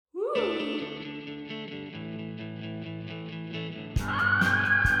Hello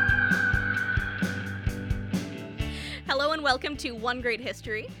and welcome to One Great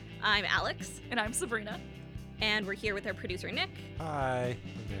History. I'm Alex. And I'm Sabrina. And we're here with our producer, Nick. Hi,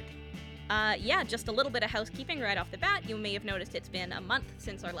 I'm Nick. Just a little bit of housekeeping right off the bat. You may have noticed it's been a month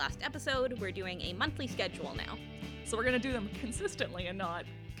since our last episode. We're doing a monthly schedule now. So we're going to do them consistently and not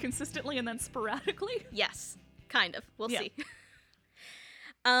consistently and then sporadically? Yes, kind of. We'll Yeah. see.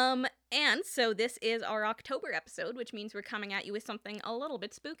 And so this is our October episode, which means we're coming at you with something a little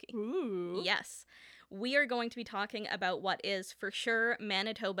bit spooky. Ooh. Yes. We are going to be talking about what is for sure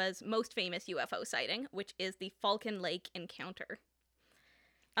Manitoba's most famous UFO sighting, which is the Falcon Lake encounter.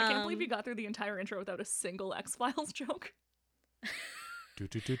 I can't believe you got through the entire intro without a single X-Files joke.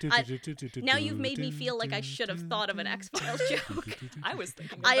 Now you've made me feel like I should have thought of an X-Files joke. I was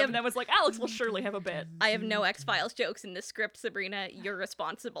thinking of them, and I was like, Alex will surely have a bit. I have no X-Files jokes in this script, Sabrina. You're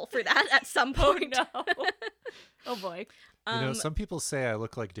responsible for that at some Oh point. no. Oh boy. Some people say I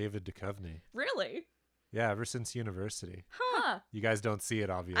look like David Duchovny. Really? Yeah, ever since university. Huh. You guys don't see it,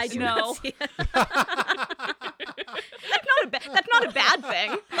 obviously. I do No. not see it. That's not a bad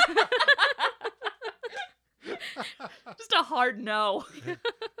thing. Just a hard no.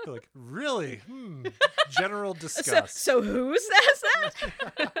 Like, really? General disgust. So who says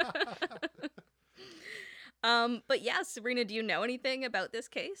that? But yeah, Sabrina, do you know anything about this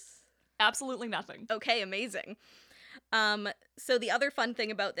case? Absolutely nothing. Okay, amazing. So the other fun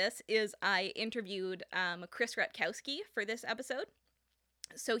thing about this is I interviewed Chris Rutkowski for this episode.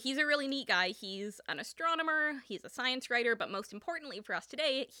 So he's a really neat guy. He's an astronomer, he's a science writer, but most importantly for us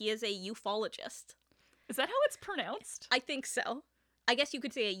today, he is a ufologist. Is that how it's pronounced? I think so. I guess you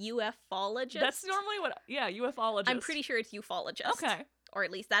could say a ufologist. That's normally what... Yeah, ufologist. I'm pretty sure it's ufologist. Okay. Or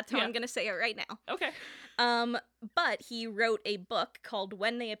at least that's how Yeah. I'm going to say it right now. Okay. But he wrote a book called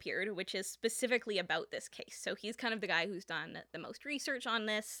When They Appeared, which is specifically about this case. So he's kind of the guy who's done the most research on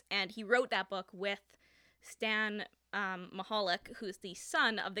this, and he wrote that book with Stan Mahalik, who's the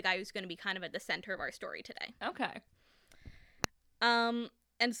son of the guy who's going to be kind of at the center of our story today. Okay.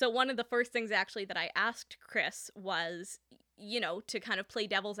 And so one of the first things actually that I asked Chris was, to kind of play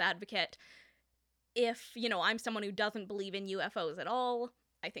devil's advocate, if, I'm someone who doesn't believe in UFOs at all,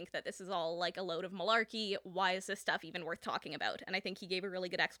 I think that this is all like a load of malarkey. Why is this stuff even worth talking about? And I think he gave a really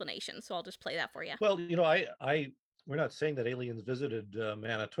good explanation, so I'll just play that for you. Well, we're not saying that aliens visited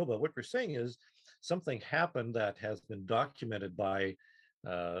Manitoba. What we're saying is something happened that has been documented by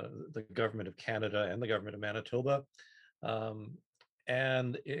the government of Canada and the government of Manitoba,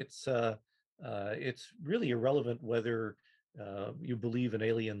 and it's really irrelevant whether you believe in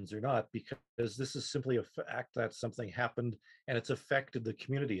aliens or not, because this is simply a fact that something happened and it's affected the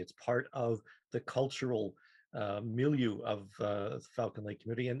community. It's part of the cultural milieu of the Falcon Lake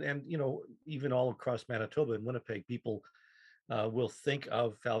community, and even all across Manitoba and Winnipeg, people will think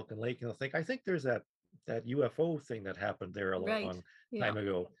of Falcon Lake and they'll think, I think there's that UFO thing that happened there a long time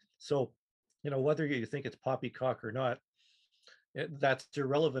ago. So whether you think it's poppycock or not, that's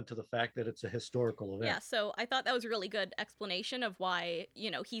irrelevant to the fact that it's a historical event. Yeah, so I thought that was a really good explanation of why,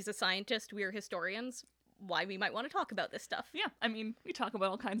 he's a scientist, we're historians, why we might want to talk about this stuff. Yeah, I mean, we talk about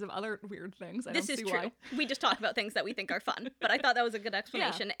all kinds of other weird things. This is true. We just talk about things that we think are fun. But I thought that was a good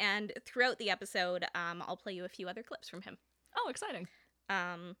explanation. Yeah. And throughout the episode, I'll play you a few other clips from him. Oh, exciting.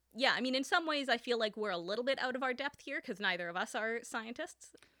 Yeah, I mean, in some ways, I feel like we're a little bit out of our depth here because neither of us are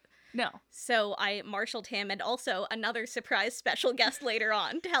scientists. No. So I marshaled him and also another surprise special guest later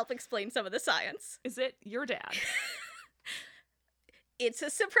on to help explain some of the science. Is it your dad? It's a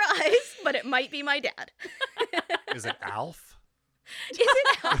surprise, but it might be my dad. Is it Alf? Is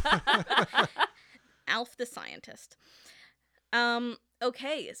it Alf? Alf the scientist.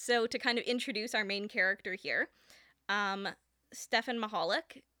 Okay, so to kind of introduce our main character here, Stefan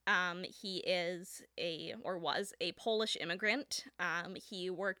Mahalik. He was a Polish immigrant. He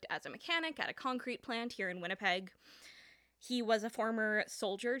worked as a mechanic at a concrete plant here in Winnipeg. He was a former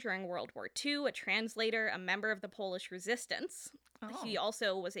soldier during World War II, a translator, a member of the Polish resistance. Oh. He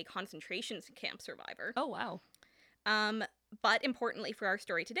also was a concentration camp survivor. Oh, wow. But importantly for our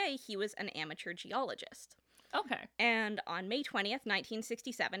story today, he was an amateur geologist. Okay. And on May 20th,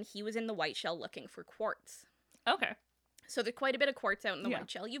 1967, he was in the Whiteshell looking for quartz. Okay. So there's quite a bit of quartz out in the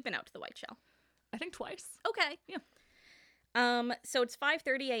Whiteshell. You've been out to the Whiteshell. I think twice. Okay. Yeah. So it's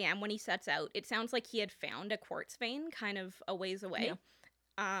 5:30 a.m. when he sets out. It sounds like he had found a quartz vein kind of a ways away.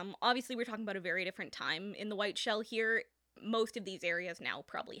 Yeah. Obviously, we're talking about a very different time in the Whiteshell here. Most of these areas now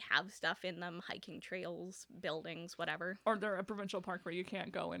probably have stuff in them, hiking trails, buildings, whatever. Or they're a provincial park where you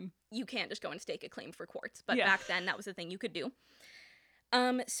can't go and... You can't just go and stake a claim for quartz. But back then, that was the thing you could do.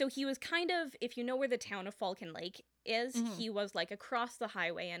 So he was kind of, if you know where the town of Falcon Lake is, Mhm. he was like across the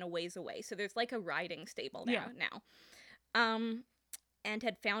highway and a ways away. So there's like a riding stable Yeah. now. And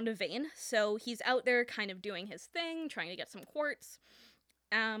had found a vein. So he's out there kind of doing his thing, trying to get some quartz.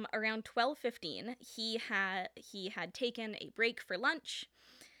 Around 12:15, he had taken a break for lunch,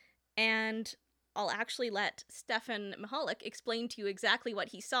 and I'll actually let Stefan Mihalik explain to you exactly what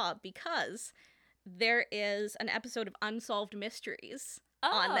he saw, because there is an episode of Unsolved Mysteries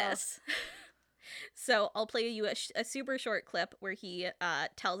on this. So I'll play you a super short clip where he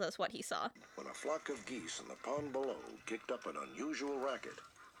tells us what he saw. When a flock of geese in the pond below kicked up an unusual racket.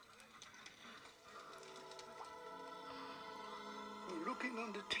 Looking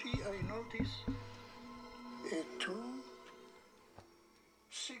on the tree, I notice two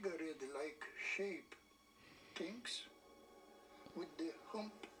cigarette-like shape things with the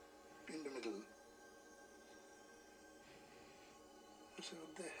hump in the middle. So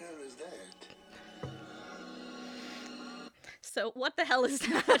what the hell is that? So what the hell is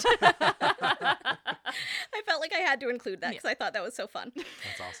that? I felt like I had to include that because I thought that was so fun.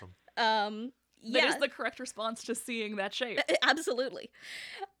 That's awesome. That is the correct response to seeing that shape. Absolutely.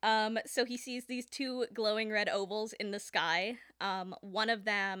 So he sees these two glowing red ovals in the sky. One of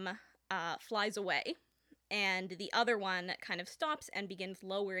them flies away, and the other one kind of stops and begins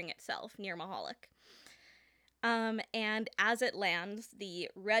lowering itself near Mihalik. And as it lands, the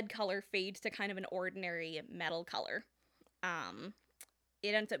red color fades to kind of an ordinary metal color.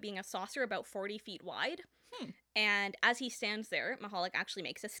 It ends up being a saucer about 40 feet wide. And as he stands there, Mihalik actually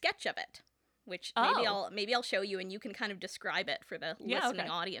makes a sketch of it, which maybe I'll show you and you can kind of describe it for the listening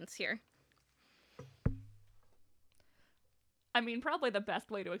audience here. I mean, probably the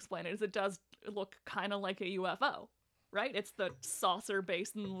best way to explain it is it does look kind of like a UFO, right? It's the saucer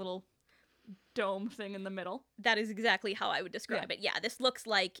base and the little dome thing in the middle. That is exactly how I would describe it. Yeah, this looks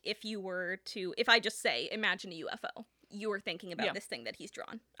like if I just say, imagine a UFO, you were thinking about this thing that he's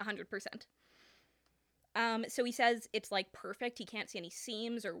drawn, 100%. So he says it's like perfect. He can't see any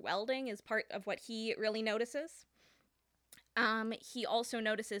seams or welding is part of what he really notices. He also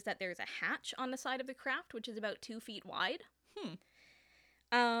notices that there's a hatch on the side of the craft, which is about 2 feet wide.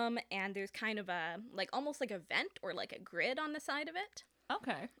 And there's kind of almost like a vent or like a grid on the side of it.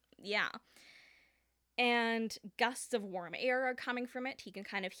 Okay. Yeah. And gusts of warm air are coming from it. He can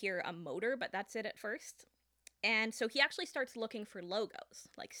kind of hear a motor, but that's it at first. And so he actually starts looking for logos,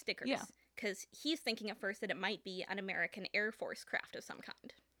 like stickers. Yeah. Because he's thinking at first that it might be an American Air Force craft of some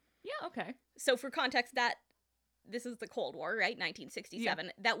kind. Yeah, okay. So for context, this is the Cold War, right? 1967.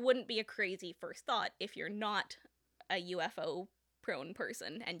 Yeah. That wouldn't be a crazy first thought if you're not a UFO-prone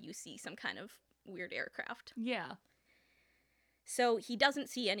person and you see some kind of weird aircraft. Yeah. So he doesn't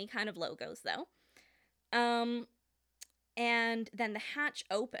see any kind of logos, though. And then the hatch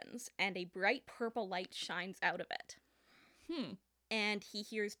opens, and a bright purple light shines out of it. And he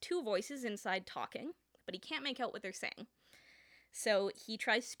hears two voices inside talking, but he can't make out what they're saying. So he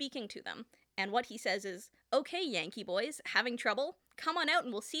tries speaking to them, and what he says is, "Okay, Yankee boys, having trouble? Come on out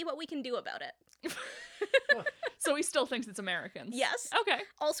and we'll see what we can do about it." So he still thinks it's Americans. Yes. Okay.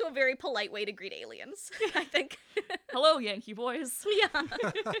 Also a very polite way to greet aliens, I think. Hello, Yankee boys. Yeah.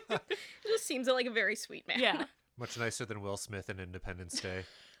 It just seems like a very sweet man. Yeah. Much nicer than Will Smith in Independence Day.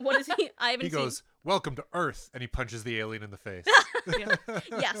 What is he? I haven't He goes, "Welcome to Earth," and he punches the alien in the face.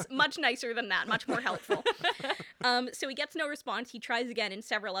 Yes, much nicer than that, much more helpful. So he gets no response. He tries again in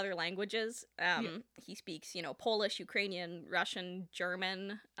several other languages. He speaks, Polish, Ukrainian, Russian,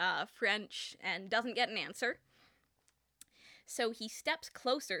 German, French, and doesn't get an answer. So he steps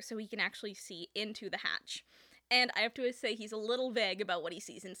closer so he can actually see into the hatch. And I have to say he's a little vague about what he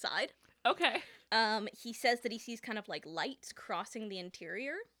sees inside. Okay. He says that he sees kind of like lights crossing the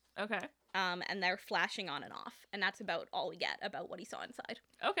interior. Okay. And they're flashing on and off. And that's about all we get about what he saw inside.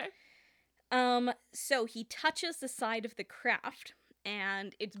 Okay. So he touches the side of the craft,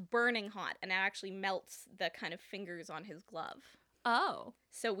 and it's burning hot, and it actually melts the kind of fingers on his glove. Oh.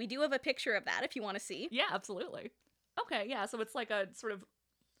 So we do have a picture of that if you want to see. Yeah, absolutely. Okay, yeah, so it's like a sort of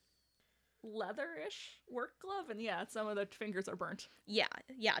leather-ish work glove, and yeah, some of the fingers are burnt. Yeah,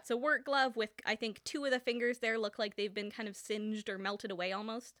 it's a work glove with, I think, 2 of the fingers there look like they've been kind of singed or melted away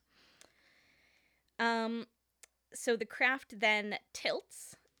almost. So the craft then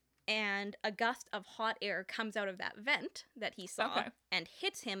tilts, and a gust of hot air comes out of that vent that he saw and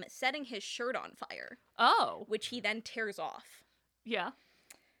hits him, setting his shirt on fire. Oh. Which he then tears off. Yeah.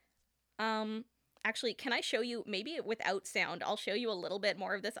 Actually, can I show you, maybe without sound, I'll show you a little bit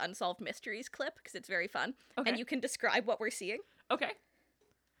more of this Unsolved Mysteries clip, because it's very fun. Okay. And you can describe what we're seeing. Okay.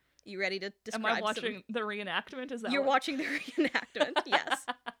 You ready to Am describe I watching the reenactment? Is that You're what- watching the reenactment, yes.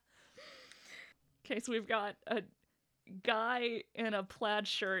 Okay, so we've got a guy in a plaid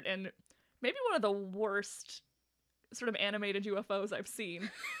shirt and maybe one of the worst sort of animated UFOs I've seen.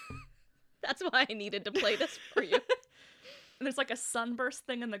 That's why I needed to play this for you. And there's like a sunburst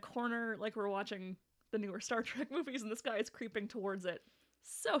thing in the corner, like we're watching the newer Star Trek movies, and this guy is creeping towards it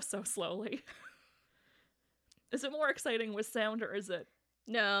so slowly. Is it more exciting with sound, or is it?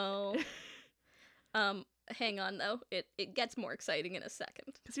 No. Hang on though. It gets more exciting in a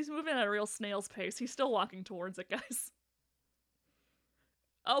second. Because he's moving at a real snail's pace. He's still walking towards it, guys.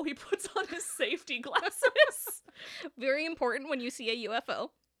 Oh, he puts on his safety glasses. Very important when you see a UFO.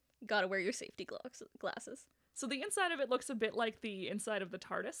 Gotta wear your safety glasses. So the inside of it looks a bit like the inside of the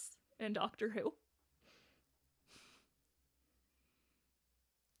TARDIS in Doctor Who.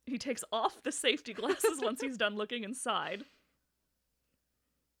 He takes off the safety glasses once he's done looking inside.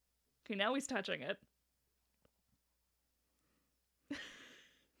 Okay, now he's touching it.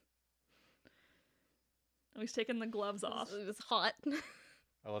 Oh, he's taking the gloves off. It was hot.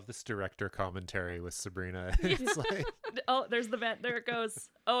 I love this director commentary with Sabrina. It's like, Oh, there's the vent. There it goes.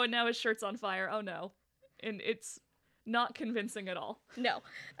 Oh, and now his shirt's on fire. Oh no. And it's not convincing at all. No.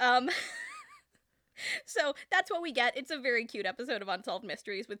 So that's what we get. It's a very cute episode of Unsolved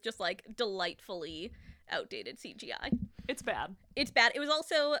Mysteries with just like delightfully outdated CGI. It's bad. It's bad. It was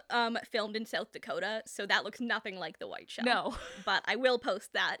also filmed in South Dakota, so that looks nothing like the White Shell. No. But I will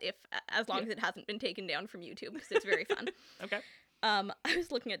post that as long as it hasn't been taken down from YouTube because it's very fun. Okay. I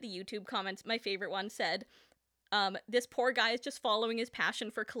was looking at the YouTube comments. My favorite one said, this poor guy is just following his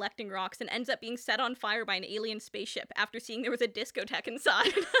passion for collecting rocks and ends up being set on fire by an alien spaceship after seeing there was a discotheque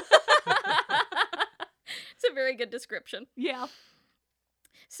inside. It's a very good description. Yeah.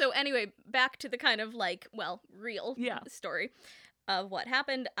 So anyway, back to the kind of like, well, real story of what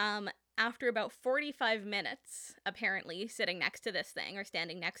happened. After about 45 minutes, apparently, sitting next to this thing or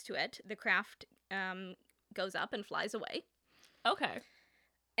standing next to it, the craft goes up and flies away. Okay.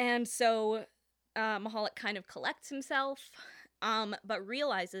 And so Mahalik kind of collects himself, but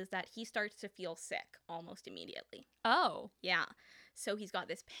realizes that he starts to feel sick almost immediately. Oh. Yeah. So he's got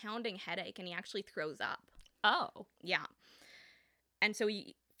this pounding headache and he actually throws up. Oh. Yeah. And so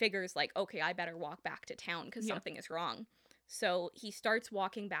he figures like, okay, I better walk back to town because Yeah. something is wrong. So he starts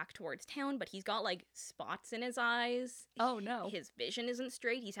walking back towards town, but he's got like spots in his eyes. Oh no. His vision isn't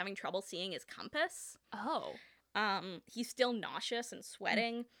straight. He's having trouble seeing his compass. Oh. He's still nauseous and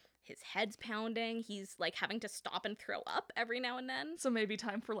sweating. His head's pounding. He's like having to stop and throw up every now and then. So maybe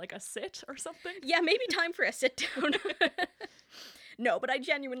time for like a sit or something? Yeah, maybe time for a sit down. No, but I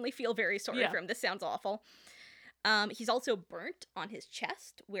genuinely feel very sorry Yeah. for him. This sounds awful. He's also burnt on his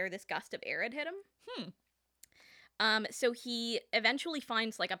chest where this gust of air had hit him. So he eventually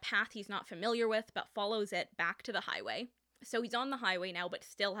finds like a path he's not familiar with, but follows it back to the highway. So he's on the highway now, but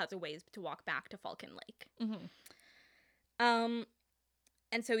still has a ways to walk back to Falcon Lake. Mm-hmm.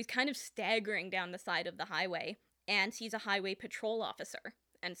 And so he's kind of staggering down the side of the highway and sees a highway patrol officer.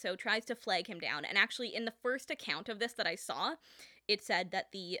 And so tries to flag him down. And actually, in the first account of this that I saw, it said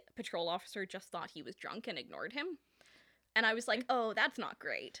that the patrol officer just thought he was drunk and ignored him. And I was like, oh, that's not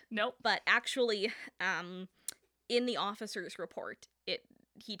great. Nope. But actually, in the officer's report,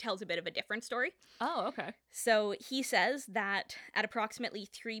 he tells a bit of a different story. Oh, okay. So he says that at approximately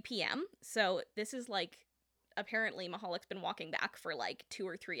 3 p.m., so this is like, apparently Mahalik's been walking back for like 2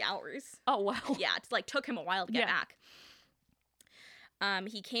 or 3 hours. Oh, wow. Yeah, it's like took him a while to get Yeah. back.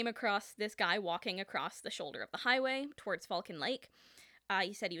 He came across this guy walking across the shoulder of the highway towards Falcon Lake.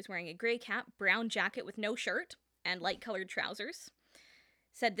 He said he was wearing a gray cap, brown jacket with no shirt, and light-colored trousers.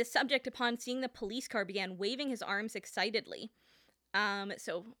 Said this subject, upon seeing the police car, began waving his arms excitedly.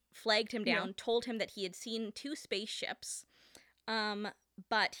 So flagged him down, told him that he had seen 2 spaceships,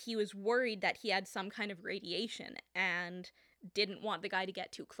 but he was worried that he had some kind of radiation and didn't want the guy to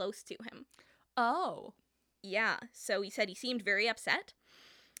get too close to him. Oh. Yeah, so he said he seemed very upset.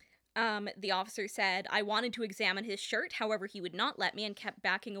 The officer said, I wanted to examine his shirt, however, he would not let me and kept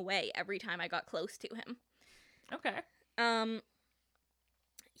backing away every time I got close to him. Okay.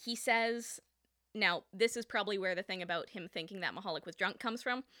 He says, now, this is probably where the thing about him thinking that Mahalik was drunk comes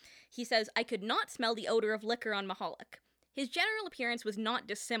from. He says, I could not smell the odor of liquor on Mahalik. His general appearance was not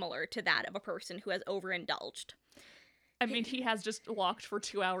dissimilar to that of a person who has overindulged. I mean, he has just walked for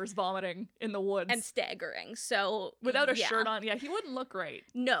 2 hours vomiting in the woods. And staggering, so... Without a yeah. shirt on. Yeah, he wouldn't look great.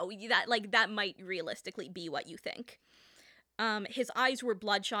 No, that might realistically be what you think. His eyes were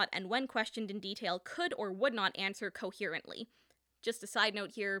bloodshot and when questioned in detail could or would not answer coherently. Just a side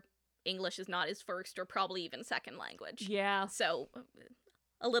note here, English is not his first or probably even second language. Yeah. So,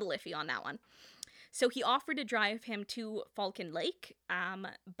 a little iffy on that one. So he offered to drive him to Falcon Lake,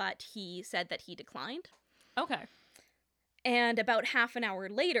 but he said that he declined. Okay. And about half an hour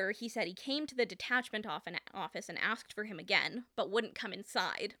later, he said he came to the detachment office and asked for him again, but wouldn't come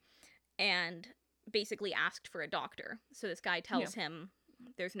inside, and basically asked for a doctor. So this guy tells him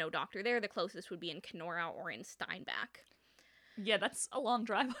there's no doctor there. The closest would be in Kenora or in Steinbach. Yeah, that's a long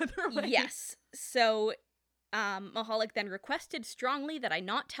drive either way. Yes. So Mahalik then requested strongly that I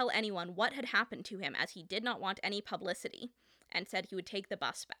not tell anyone what had happened to him, as he did not want any publicity, and said he would take the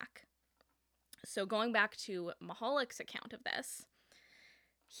bus back. So going back to Mahalik's account of this,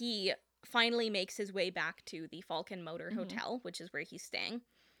 he finally makes his way back to the Falcon Motor Hotel, which is where he's staying.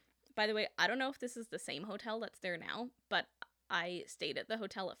 By the way, I don't know if this is the same hotel that's there now, but I stayed at the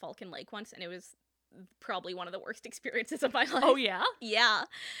hotel at Falcon Lake once, and it was probably one of the worst experiences of my life. Oh, yeah? Yeah.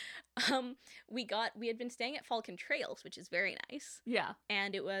 We had been staying at Falcon Trails, which is very nice, Yeah.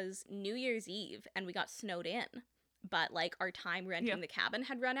 and it was New Year's Eve, and we got snowed in. But, like, our time renting the cabin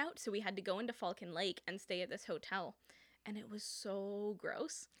had run out, so we had to go into Falcon Lake and stay at this hotel. And it was so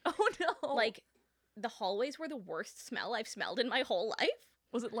gross. Oh, no. Like, the hallways were the worst smell I've smelled in my whole life.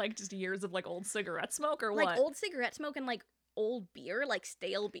 Was it, like, just years of, like, old cigarette smoke or Like, what? old cigarette smoke and, like, old beer, like,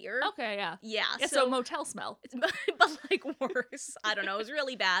 stale beer. Okay, yeah. Yeah, Yeah, so motel smell. but, like, worse. I don't know, it was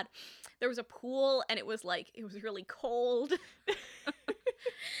really bad. There was a pool, and it was really cold.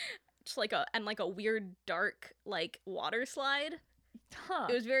 Just like a weird dark like water slide. Huh.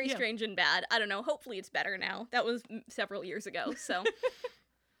 It was very strange and bad. I don't know. Hopefully it's better now. That was several years ago, so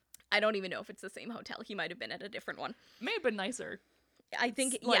I don't even know if it's the same hotel. He might have been at a different one. May have been nicer. I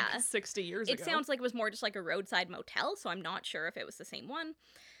think Like yeah. 60 years ago. It sounds like it was more just like a roadside motel, so I'm not sure if it was the same one.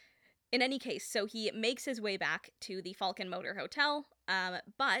 In any case, so he makes his way back to the Falcon Motor Hotel,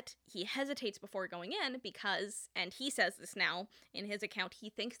 but he hesitates before going in because, and he says this now in his account, he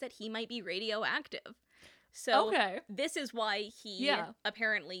thinks that he might be radioactive. So this is why he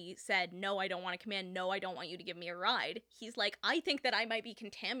apparently said, no, I don't want to come in. No, I don't want you to give me a ride. He's like, I think that I might be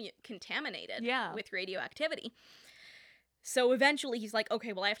contaminated with radioactivity. So eventually he's like,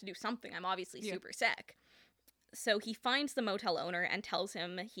 okay, well, I have to do something. I'm obviously super sick. So he finds the motel owner and tells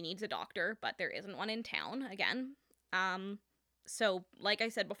him he needs a doctor, but there isn't one in town again. So like I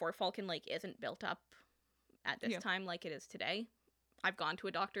said before, Falcon Lake isn't built up at this time like it is today. I've gone to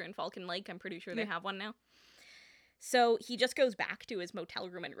a doctor in Falcon Lake. I'm pretty sure they have one now. So he just goes back to his motel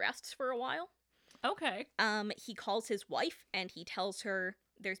room and rests for a while. Okay. He calls his wife and he tells her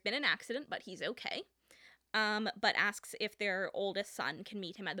there's been an accident, but he's okay. But asks if their oldest son can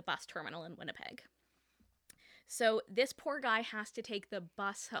meet him at the bus terminal in Winnipeg. So this poor guy has to take the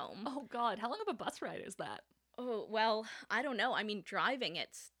bus home. Oh, God. How long of a bus ride is that? Oh, well, I don't know. I mean, driving,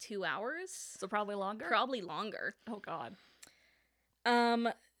 it's 2 hours. So probably longer? Probably longer. Oh, God.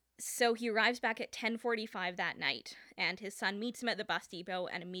 So he arrives back at 10:45 that night, and his son meets him at the bus depot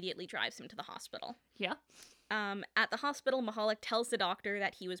and immediately drives him to the hospital. Yeah. At the hospital, Mahalik tells the doctor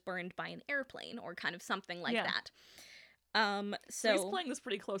that he was burned by an airplane, or kind of something like that. So he's playing this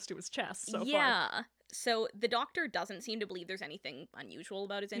pretty close to his chest so far. Yeah. So the doctor doesn't seem to believe there's anything unusual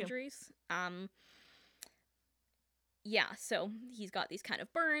about his injuries. Yeah, so he's got these kind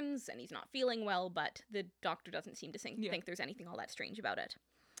of burns and he's not feeling well, but the doctor doesn't seem to think there's anything all that strange about it.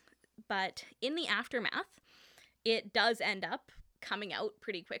 But in the aftermath, it does end up coming out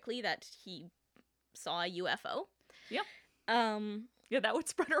pretty quickly that he saw a UFO. Yep. Yeah, that would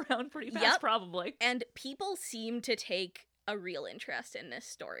spread around pretty fast, probably. And people seem to take a real interest in this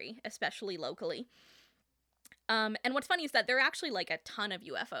story, especially locally. And what's funny is that there are actually like a ton of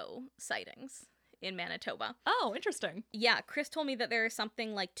UFO sightings in Manitoba. Oh, interesting. Yeah, Chris told me that there are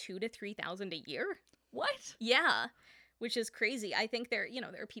something like 2,000 to 3,000 a year. What? Yeah, which is crazy. I think there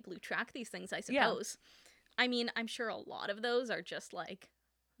are people who track these things, I suppose. Yeah. I mean, I'm sure a lot of those are just like,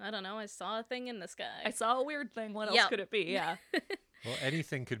 I don't know, I saw a thing in the sky. I saw a weird thing. What else could it be? Yeah. Well,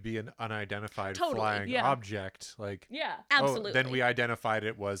 anything could be an unidentified flying object. Like, absolutely. Oh, then we identified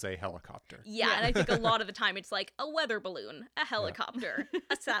it was a helicopter. Yeah, and I think a lot of the time it's like a weather balloon, a helicopter,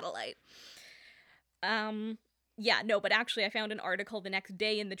 a satellite. But actually I found an article the next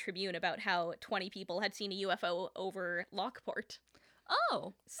day in the Tribune about how 20 people had seen a UFO over Lockport.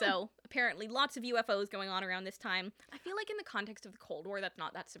 Oh. So apparently lots of UFOs going on around this time. I feel like in the context of the Cold War, that's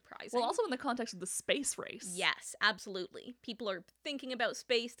not that surprising. Well, also in the context of the space race. Yes, absolutely. People are thinking about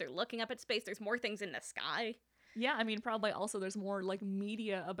space. They're looking up at space. There's more things in the sky. Yeah, I mean, probably also there's more like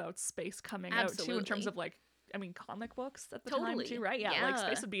media about space coming out too in terms of like, I mean, comic books at the time too, right? Yeah, like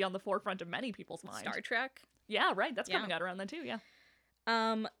space would be on the forefront of many people's minds. Star Trek. Yeah, right. That's coming out around then too, yeah.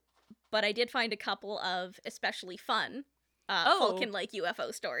 But I did find a couple of especially fun Falcon Lake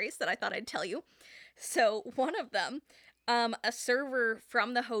UFO stories that I thought I'd tell you. So one of them, a server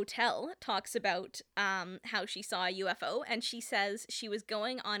from the hotel talks about how she saw a UFO, and she says she was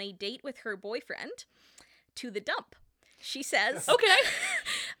going on a date with her boyfriend to the dump. She says, okay,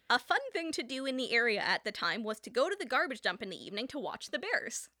 a fun thing to do in the area at the time was to go to the garbage dump in the evening to watch the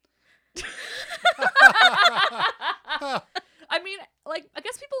bears. I mean, like, I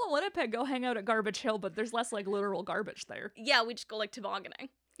guess people in Winnipeg go hang out at Garbage Hill, but there's less, like, literal garbage there. Yeah, we just go, like, tobogganing.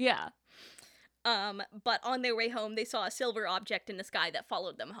 Yeah. But on their way home, they saw a silver object in the sky that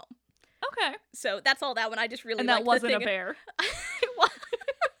followed them home. Okay. So that's all that one. I just really liked the thing. And that wasn't a bear. It was.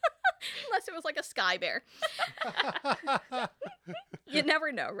 Unless it was like a sky bear. You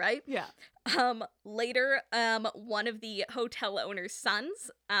never know, right? Yeah. Later, one of the hotel owner's sons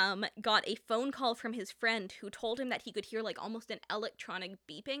got a phone call from his friend who told him that he could hear like almost an electronic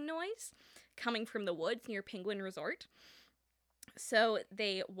beeping noise coming from the woods near Penguin Resort. So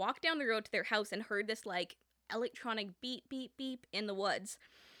they walked down the road to their house and heard this like electronic beep, beep, beep in the woods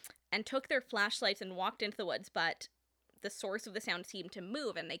and took their flashlights and walked into the woods, but the source of the sound seemed to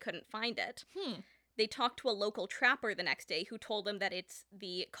move and they couldn't find it. They talked to a local trapper the next day who told them that it's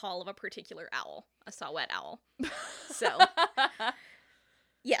the call of a particular owl, a saw-whet owl. So,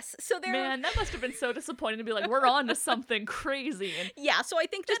 yes. So there. Man, that must have been so disappointing to be like, we're on to something crazy. And yeah, so I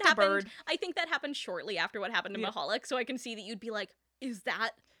think that just a happened. bird. I think that happened shortly after what happened to Mahalik. So I can see that you'd be like, is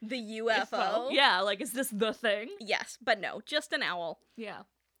that the UFO? Yeah, like, is this the thing? Yes, but no, just an owl. Yeah.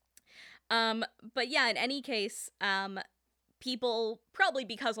 But yeah, in any case, people, probably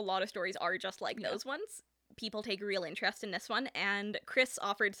because a lot of stories are just like those ones, people take a real interest in this one, and Chris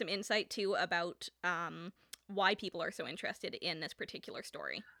offered some insight too about why people are so interested in this particular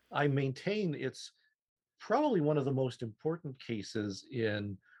story. I maintain it's probably one of the most important cases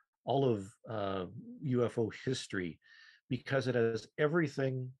in all of UFO history because it has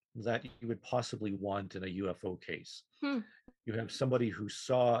everything that you would possibly want in a UFO case. You have somebody who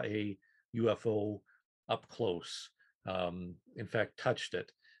saw a UFO up close, in fact, touched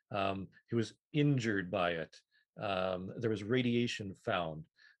it. He was injured by it. There was radiation found.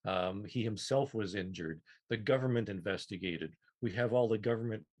 He himself was injured. The government investigated. We have all the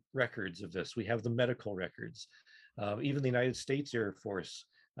government records of this. We have the medical records. Even the United States Air Force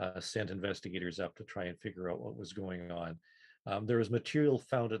sent investigators up to try and figure out what was going on. There was material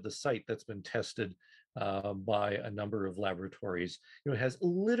found at the site that's been tested by a number of laboratories. It has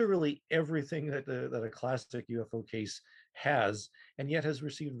literally everything that a classic UFO case has, and yet has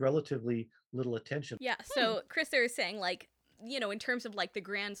received relatively little attention. Yeah, so Chris there is saying, like, you know, in terms of like the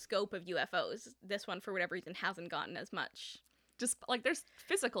grand scope of UFOs, this one for whatever reason hasn't gotten as much. Just like there's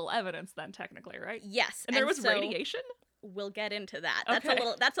physical evidence then technically, right? Yes. And there was radiation? We'll get into that. Okay.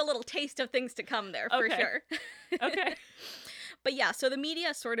 That's a little taste of things to come there for sure. Okay. But yeah, so the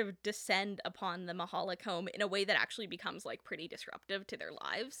media sort of descend upon the Mahalik home in a way that actually becomes like pretty disruptive to their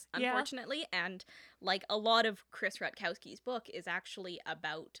lives, unfortunately. Yeah. And like a lot of Chris Rutkowski's book is actually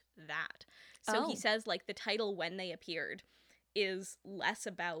about that. So he says like the title When They Appeared is less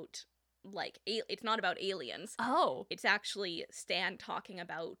about like it's not about aliens. It's actually Stan talking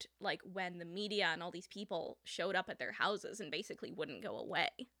about like when the media and all these people showed up at their houses and basically wouldn't go away.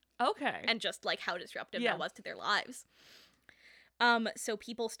 Okay. And just like how disruptive that was to their lives. So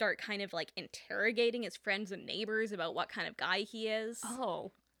people start kind of like interrogating his friends and neighbors about what kind of guy he is.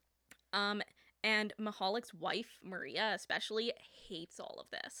 And Mahalik's wife, Maria, especially hates all of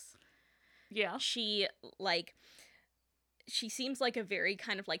this. Yeah. She seems like a very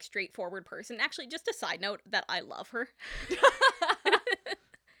kind of like straightforward person. Actually, just a side note that I love her.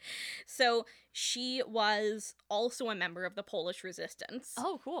 So she was also a member of the Polish resistance.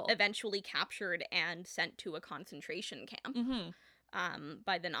 Oh, cool. Eventually captured and sent to a concentration camp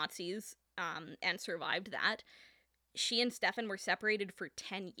by the Nazis and survived that. She and Stefan were separated for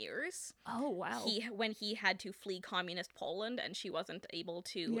 10 years. Oh, wow. When he had to flee communist Poland and she wasn't able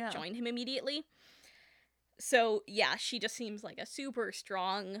to join him immediately. So, yeah, she just seems like a super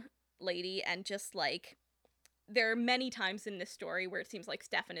strong lady, and just like there are many times in this story where it seems like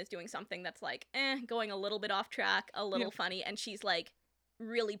Stefan is doing something that's like, going a little bit off track, a little funny, and she's like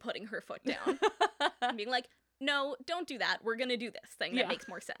really putting her foot down. And being like, no, don't do that. We're gonna do this thing that makes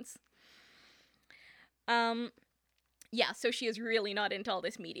more sense. Yeah, so she is really not into all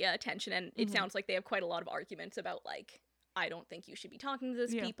this media attention, and it sounds like they have quite a lot of arguments about like, I don't think you should be talking to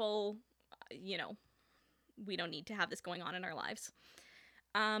these people. You know, we don't need to have this going on in our lives.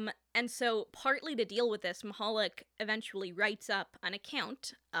 And so partly to deal with this, Mahalik eventually writes up an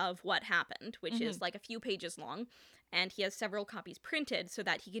account of what happened, which is like a few pages long, and he has several copies printed so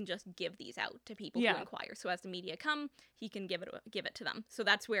that he can just give these out to people who inquire. So as the media come, he can give it to them. So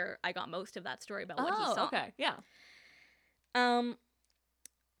that's where I got most of that story about what he saw. Okay, yeah.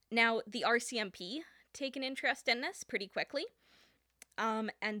 Now, the RCMP take an interest in this pretty quickly.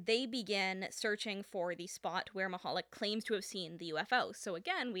 And they begin searching for the spot where Mahalik claims to have seen the UFO. So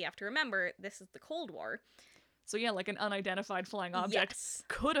again, we have to remember, this is the Cold War. So yeah, like an unidentified flying object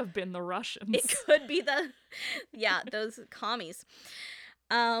could have been the Russians. It could be those commies.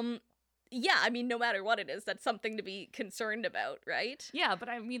 Yeah, I mean, no matter what it is, that's something to be concerned about, right? Yeah, but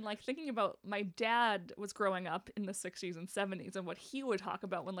I mean, like, thinking about my dad was growing up in the 60s and 70s, and what he would talk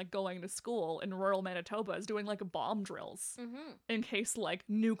about when, like, going to school in rural Manitoba is doing, like, bomb drills in case, like,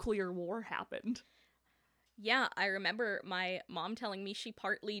 nuclear war happened. Yeah, I remember my mom telling me she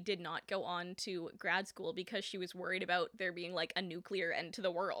partly did not go on to grad school because she was worried about there being, like, a nuclear end to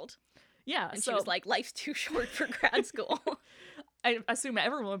the world. Yeah, and she was like, life's too short for grad school. I assume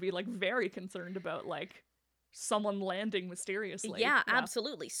everyone would be, like, very concerned about, like, someone landing mysteriously. Yeah,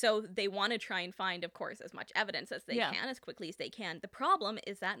 absolutely. So they want to try and find, of course, as much evidence as they can, as quickly as they can. The problem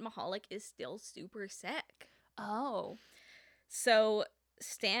is that Mahalik is still super sick. Oh. So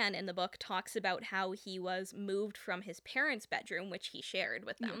Stan in the book talks about how he was moved from his parents' bedroom, which he shared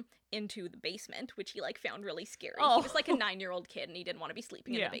with them, into the basement, which he, like, found really scary. He was, like, a 9-year-old kid, and he didn't want to be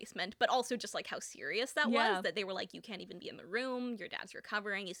sleeping in the basement, but also just, like, how serious that was, that they were like, you can't even be in the room, your dad's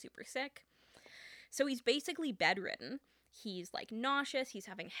recovering, he's super sick. So he's basically bedridden. He's, like, nauseous, he's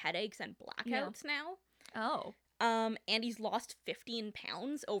having headaches and blackouts now. Oh. And he's lost 15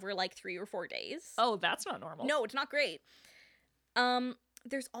 pounds over, like, 3 or 4 days. Oh, that's not normal. No, it's not great.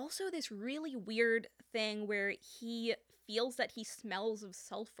 There's also this really weird thing where he feels that he smells of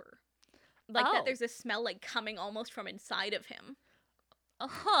sulfur. Like, that there's this smell, like, coming almost from inside of him.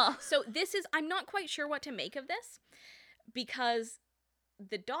 So I'm not quite sure what to make of this, because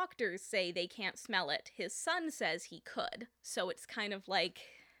the doctors say they can't smell it. His son says he could. So it's kind of like...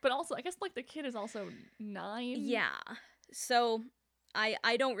 But also, I guess, like, the kid is also 9? Yeah. So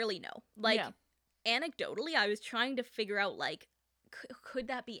I don't really know. Like, anecdotally, I was trying to figure out, like, could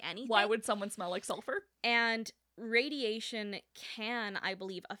that be anything? Why would someone smell like sulfur? And radiation can, I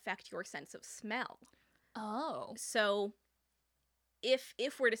believe, affect your sense of smell. Oh. So if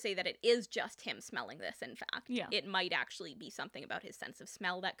we're to say that it is just him smelling this, in fact, it might actually be something about his sense of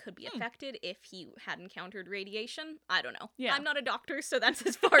smell that could be affected if he had encountered radiation. I don't know. Yeah. I'm not a doctor, so that's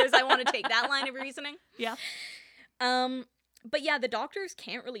as far as I want to take that line of reasoning. Yeah. But yeah, the doctors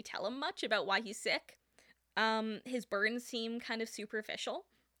can't really tell him much about why he's sick. His burns seem kind of superficial.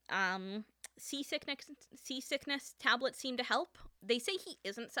 Seasickness tablets seem to help. They say he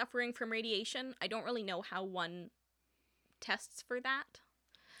isn't suffering from radiation. I don't really know how one tests for that.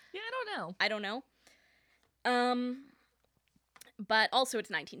 Yeah, I don't know. But also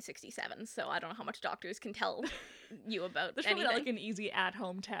it's 1967, so I don't know how much doctors can tell you about There's anything. Probably not, like, an easy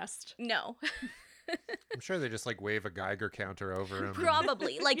at-home test. No. I'm sure they just, like, wave a Geiger counter over him.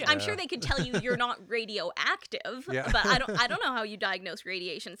 Probably. Like, I'm sure they could tell you you're not radioactive, but I don't know how you diagnose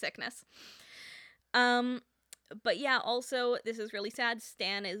radiation sickness. But yeah, also, this is really sad,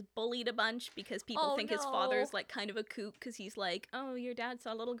 Stan is bullied a bunch because people think his father's, like, kind of a kook because he's like, oh, your dad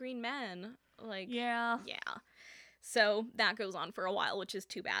saw Little Green Men. Like, yeah. So that goes on for a while, which is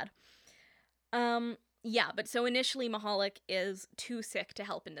too bad. Yeah, but so initially Mahalik is too sick to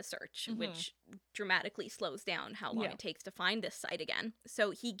help in the search, which dramatically slows down how long it takes to find this site again.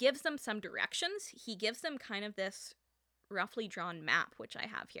 So he gives them some directions. He gives them kind of this roughly drawn map, which I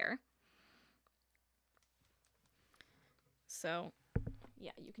have here. So,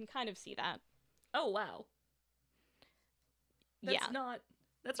 yeah, you can kind of see that. Oh, wow. That's not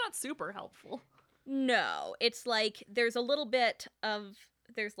super helpful. No, it's like there's a little bit of...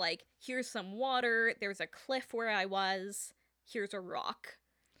 There's, like, here's some water, there's a cliff where I was, here's a rock.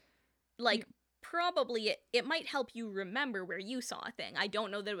 Like, probably it might help you remember where you saw a thing. I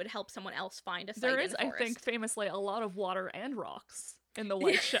don't know that it would help someone else find a site There is, I think, famously, a lot of water and rocks in the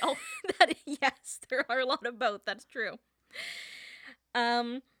White Shell. Yes, there are a lot of both, that's true.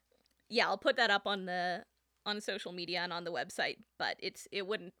 Yeah, I'll put that up on social media and on the website, but it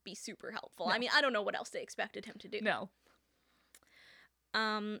wouldn't be super helpful. No. I mean, I don't know what else they expected him to do. No.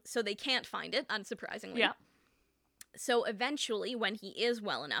 So they can't find it, unsurprisingly. Yeah. So eventually, when he is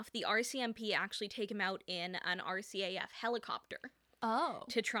well enough, the RCMP actually take him out in an RCAF helicopter. Oh.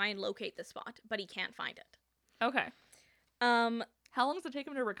 To try and locate the spot, but he can't find it. Okay. How long does it take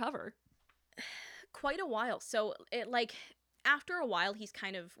him to recover? Quite a while. So after a while, he's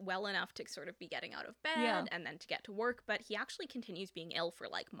kind of well enough to sort of be getting out of bed and then to get to work, but he actually continues being ill for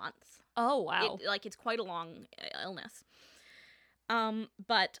like months. Oh, wow. It's quite a long illness.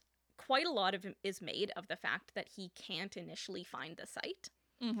 But quite a lot of it is made of the fact that he can't initially find the site.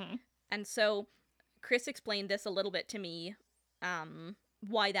 Mm-hmm. And so Chris explained this a little bit to me,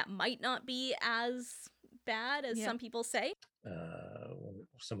 why that might not be as bad as some people say.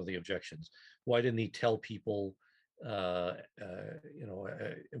 Some of the objections. Why didn't he tell people,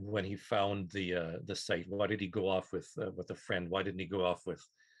 when he found the site? Why did he go off with a friend? Why didn't he go off with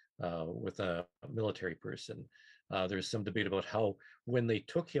a military person? There's some debate about how when they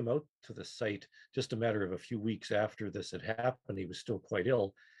took him out to the site, just a matter of a few weeks after this had happened, he was still quite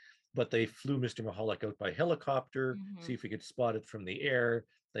ill, but they flew Mr. Mihalik out by helicopter, see if he could spot it from the air.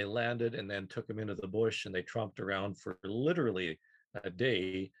 They landed and then took him into the bush, and they tromped around for literally a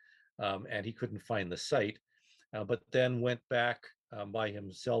day, and he couldn't find the site, but then went back by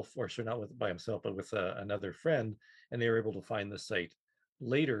himself, or sorry, not by himself, but with another friend, and they were able to find the site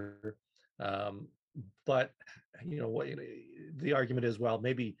later. But the argument is, well,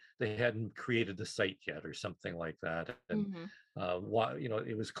 maybe they hadn't created the site yet or something like that, and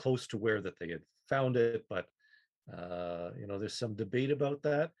it was close to where that they had found it, but there's some debate about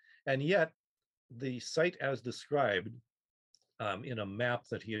that. And yet the site as described in a map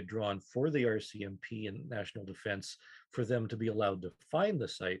that he had drawn for the RCMP and National Defense for them to be allowed to find the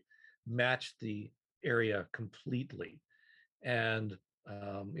site matched the area completely. And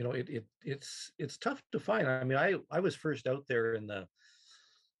it's tough to find. I mean, I was first out there in the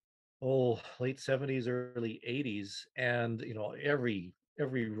late 70s, early 80s, and every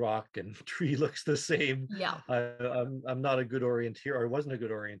rock and tree looks the same. Yeah. I'm not a good orienteer, or wasn't a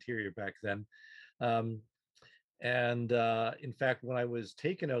good orienteer back then. And in fact, when I was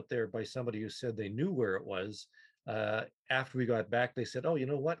taken out there by somebody who said they knew where it was, after we got back, they said, "Oh, you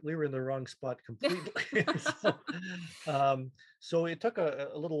know what? We were in the wrong spot completely." So it took a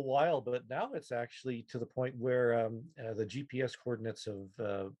little while, but now it's actually to the point where the GPS coordinates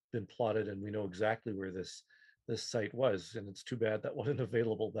have been plotted, and we know exactly where this site was. And it's too bad that wasn't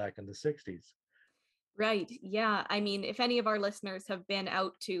available back in the 60s. Right. Yeah. I mean, if any of our listeners have been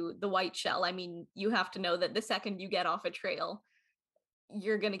out to the Whiteshell, I mean, you have to know that the second you get off a trail,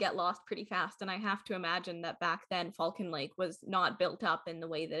 you're going to get lost pretty fast. And I have to imagine that back then Falcon Lake was not built up in the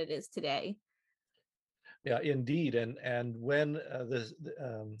way that it is today. Yeah, indeed. And when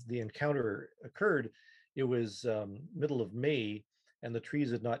the encounter occurred, it was middle of May, and the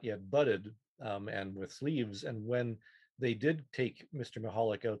trees had not yet budded and with leaves. And when they did take Mr.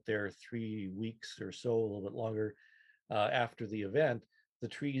 Mihalik out there 3 weeks or so, a little bit longer after the event, the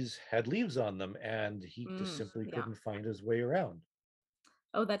trees had leaves on them, and he just simply couldn't find his way around.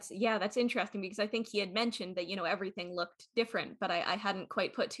 Oh, that's interesting, because I think he had mentioned that, everything looked different, but I hadn't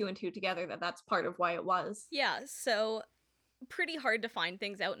quite put two and two together that that's part of why it was. Yeah, so pretty hard to find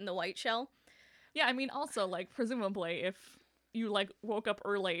things out in the Whiteshell. Yeah, I mean, also, like, presumably, if you, like, woke up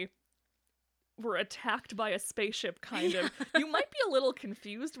early, were attacked by a spaceship, kind of, you might be a little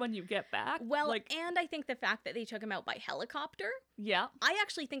confused when you get back. Well, and I think the fact that they took him out by helicopter. Yeah. I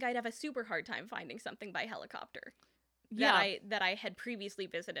actually think I'd have a super hard time finding something by helicopter. That I had previously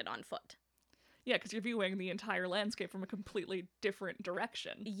visited on foot. Yeah, because you're viewing the entire landscape from a completely different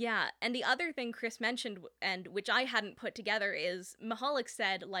direction. Yeah, and the other thing Chris mentioned, and which I hadn't put together, is Mihalik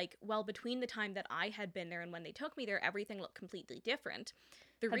said, like, well, between the time that I had been there and when they took me there, everything looked completely different.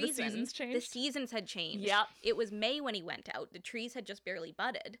 The seasons changed? The seasons had changed. Yeah. It was May when he went out. The trees had just barely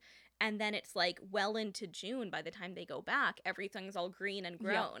budded. And then it's like well into June by the time they go back. Everything's all green and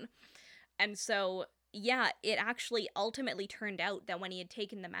grown. Yep. And so... yeah, it actually ultimately turned out that when he had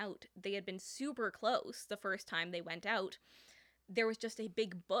taken them out, they had been super close the first time they went out. There was just a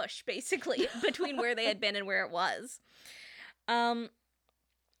big bush, basically, between where they had been and where it was.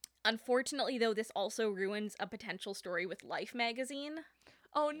 Unfortunately, though, this also ruins a potential story with Life magazine.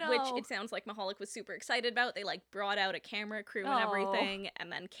 Oh, no. Which it sounds like Mihalik was super excited about. They, like, brought out a camera crew and everything, and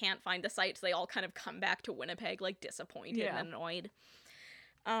then can't find the site, so they all kind of come back to Winnipeg, like, disappointed and annoyed.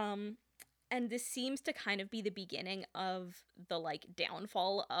 And this seems to kind of be the beginning of the, like,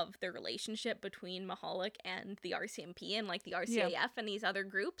 downfall of the relationship between Mihalik and the RCMP and, like, the RCAF and these other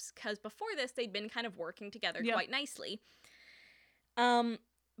groups. Because before this, they'd been kind of working together quite nicely.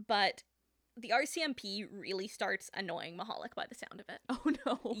 But the RCMP really starts annoying Mihalik by the sound of it. Oh,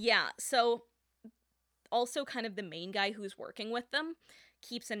 no. Yeah, so also kind of the main guy who's working with them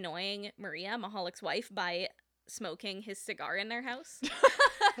keeps annoying Maria, Mihalik's wife, by smoking his cigar in their house.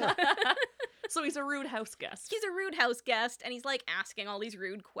 So he's a rude house guest. He's a rude house guest, and he's, like, asking all these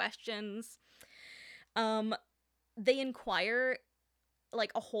rude questions. they inquire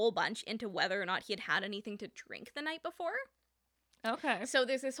like a whole bunch into whether or not he had anything to drink the night before. Okay. So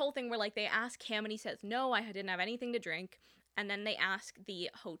there's this whole thing where like they ask him and he says, no, I didn't have anything to drink. And then they ask the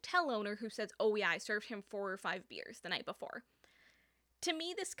hotel owner, who says, oh yeah, I served him 4 or 5 beers the night before. To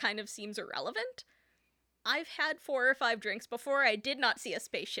me, this kind of seems irrelevant. I've had 4 or 5 drinks before. I did not see a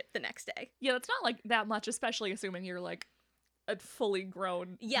spaceship the next day. Yeah, that's not like that much, especially assuming you're like a fully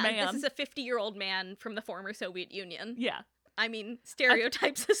grown Yeah, man. this is a 50-year-old man from the former Soviet Union. Yeah. I mean,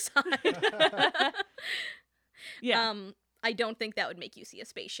 stereotypes aside. Yeah. I don't think that would make you see a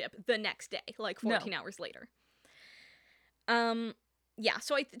spaceship the next day, like 14 hours later. Yeah,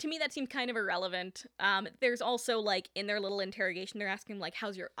 so to me that seemed kind of irrelevant. There's also, like, in their little interrogation, they're asking him, like,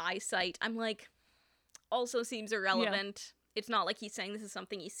 how's your eyesight? I'm like, also seems irrelevant. Yeah. It's not like he's saying this is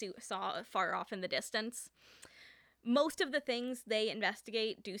something he saw far off in the distance. Most of the things they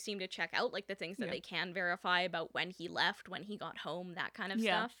investigate do seem to check out, like the things that they can verify about when he left, when he got home, that kind of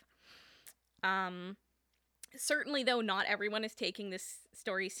stuff. Certainly, though, not everyone is taking this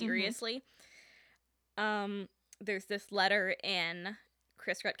story seriously. There's this letter in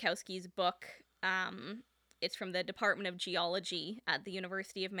Chris Rutkowski's book. It's from the Department of Geology at the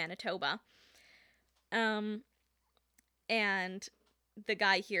University of Manitoba. And the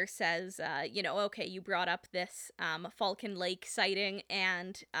guy here says, okay, you brought up this Falcon Lake sighting,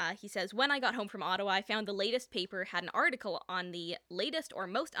 and he says, when I got home from Ottawa, I found the latest paper had an article on the latest or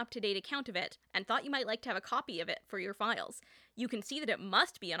most up-to-date account of it, and thought you might like to have a copy of it for your files. You can see that it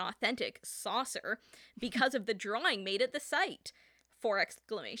must be an authentic saucer because of the drawing made at the site. 4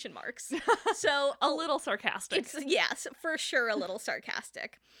 exclamation marks. So a little sarcastic. Yes, for sure a little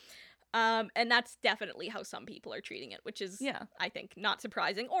sarcastic. And that's definitely how some people are treating it, which is, I think, not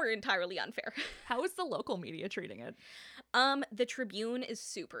surprising or entirely unfair. How is the local media treating it? The Tribune is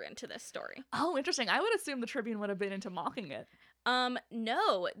super into this story. Oh, interesting. I would assume the Tribune would have been into mocking it.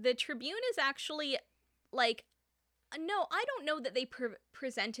 No, the Tribune is actually, like, no, I don't know that they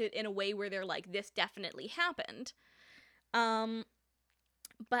present it in a way where they're like, this definitely happened.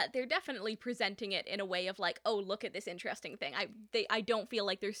 But they're definitely presenting it in a way of like, oh, look at this interesting thing. I don't feel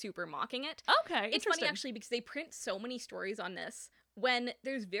like they're super mocking it. Okay, it's funny actually because they print so many stories on this when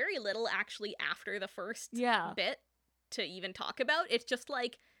there's very little actually after the first bit to even talk about. It's just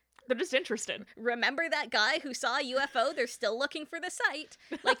like, they're just interested. Remember that guy who saw a UFO? They're still looking for the site.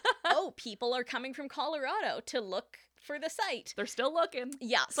 Like, oh, people are coming from Colorado to look for the site. They're still looking.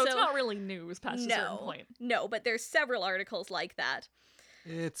 Yeah, so it's not really news past a certain point. No, but there's several articles like that.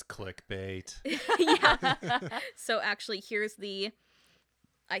 It's clickbait. Yeah. So actually,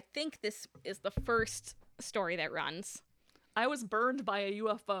 I think this is the first story that runs. I was burned by a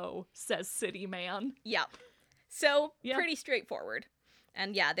UFO, says City Man. Yep. So, pretty straightforward.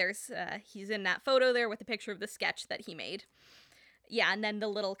 And yeah, there's, he's in that photo there with a picture of the sketch that he made. Yeah, and then the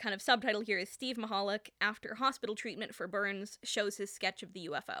little kind of subtitle here is Steve Mihalik, after hospital treatment for burns, shows his sketch of the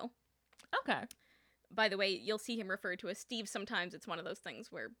UFO. Okay. By the way, you'll see him referred to as Steve sometimes. It's one of those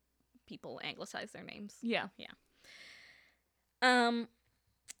things where people anglicize their names. Yeah. Yeah.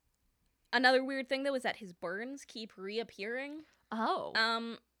 Another weird thing, though, is that his burns keep reappearing. Oh.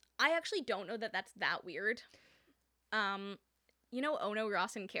 I actually don't know that that's that weird. You know Ono,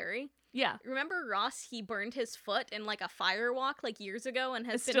 Ross, and Carrie? Yeah. Remember Ross, he burned his foot in, like, a fire walk, like, years ago and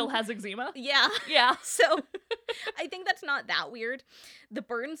still has eczema? Yeah. Yeah. So, I think that's not that weird. The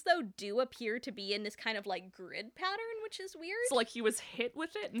burns, though, do appear to be in this kind of, like, grid pattern, which is weird. So, like, he was hit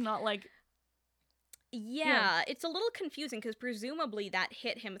with it and not, like... Yeah, it's a little confusing, because presumably that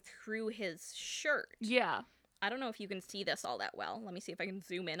hit him through his shirt. Yeah. I don't know if you can see this all that well. Let me see if I can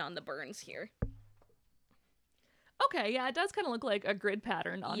zoom in on the burns here. Okay, yeah, it does kind of look like a grid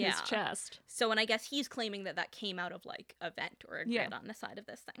pattern on his chest. So, and I guess he's claiming that that came out of, like, a vent or a grid on the side of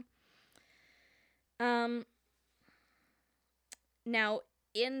this thing. Now,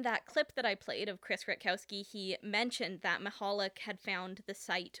 in that clip that I played of Chris Rutkowski, he mentioned that Mihalik had found the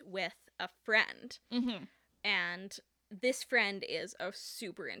site with a friend. Mm-hmm. And this friend is a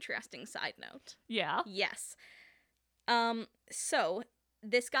super interesting side note. Yeah? Yes. So,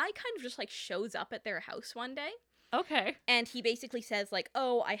 this guy kind of just, like, shows up at their house one day. Okay. And he basically says, like,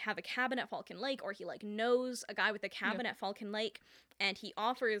 oh, I have a cabin at Falcon Lake, or he, like, knows a guy with a cabin at Falcon Lake, and he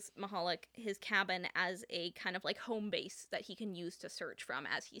offers Mihalik his cabin as a kind of, like, home base that he can use to search from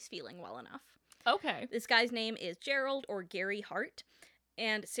as he's feeling well enough. Okay. This guy's name is Gerald, or Gary Hart,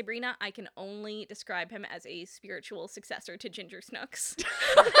 and Sabrina, I can only describe him as a spiritual successor to Ginger Snooks.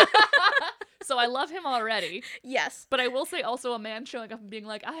 So I love him already. Yes. But I will say also a man showing up and being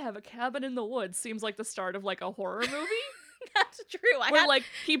like, I have a cabin in the woods seems like the start of, like, a horror movie. That's true. Where, like,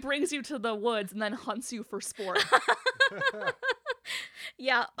 he brings you to the woods and then hunts you for sport.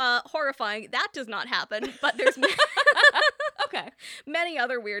 Yeah, horrifying. That does not happen, but there's Okay. many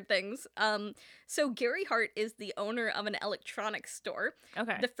other weird things. So Gary Hart is the owner of an electronics store,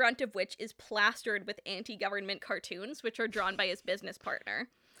 Okay. the front of which is plastered with anti-government cartoons, which are drawn by his business partner.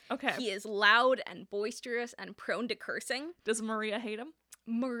 Okay. He is loud and boisterous and prone to cursing. Does Maria hate him?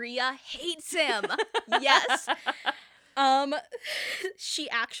 Maria hates him. Yes. She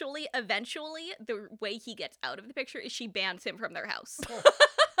actually, eventually, the way he gets out of the picture is she bans him from their house.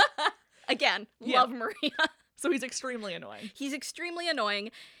 Again, Yeah. love Maria. So he's extremely annoying. He's extremely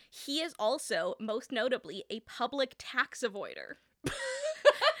annoying. He is also, most notably, a public tax avoider.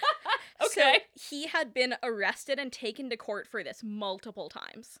 Okay. So he had been arrested and taken to court for this multiple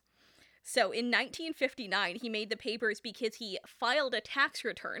times. So in 1959, he made the papers because he filed a tax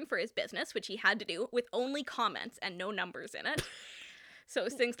return for his business, which he had to do, with only comments and no numbers in it. So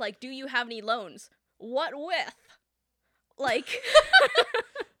it's things like, do you have any loans? What with? Like,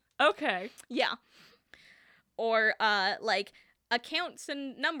 Okay. yeah. Or, like, accounts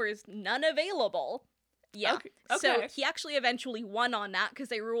and numbers, none available. Yeah. Okay. So Okay. he actually eventually won on that because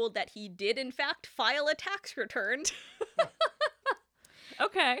they ruled that he did, in fact, file a tax return.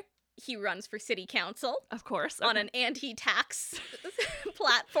 Okay. He runs for city council Of course. on Okay. an anti-tax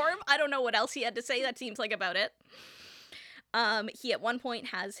platform. I don't know what else he had to say. That seems like about it. He at one point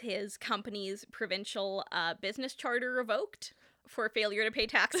has his company's provincial business charter revoked for failure to pay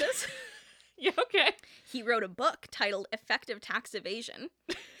taxes. Yeah, okay. He wrote a book titled Effective Tax Evasion.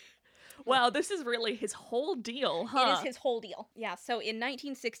 Wow, this is really his whole deal, huh? It is his whole deal. Yeah, so in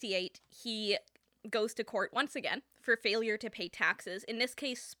 1968, he goes to court once again for failure to pay taxes. In this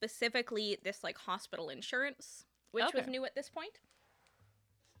case, specifically this, like, hospital insurance, which was Okay. new at this point.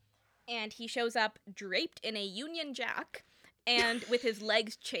 And he shows up draped in a Union Jack and with his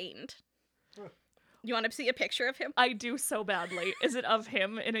legs chained. You want to see a picture of him? I do so badly. Is it of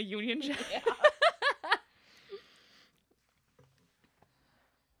him in a Union Jack? Yeah.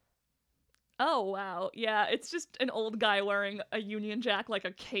 Oh, wow. Yeah, it's just an old guy wearing a Union Jack like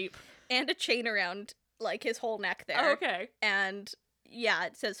a cape. And a chain around, like, his whole neck there. Oh, okay. And, yeah,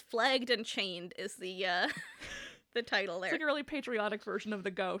 it says Flagged and Chained is the, the title there. It's like a really patriotic version of the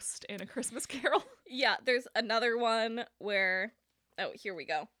ghost in A Christmas Carol. Yeah, there's another one where... Oh, here we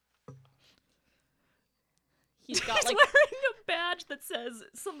go. He's got, He's like... wearing a badge that says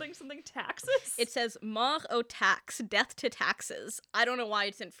something taxes. It says Mort aux taxes, death to taxes. I don't know why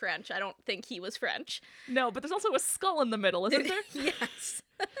it's in French. I don't think he was French. No, but there's also a skull in the middle, isn't there? Yes.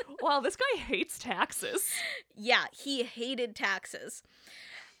 Wow, this guy hates taxes. Yeah, he hated taxes.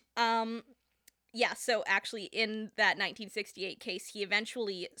 Yeah, so actually in that 1968 case, he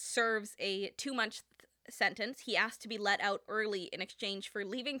eventually serves a 2-month sentence. He asked to be let out early in exchange for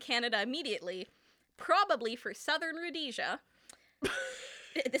leaving Canada immediately, probably for southern Rhodesia.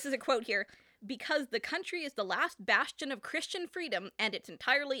 This is a quote here. Because the country is the last bastion of Christian freedom and it's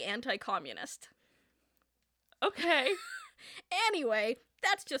entirely anti-communist. Okay. Anyway,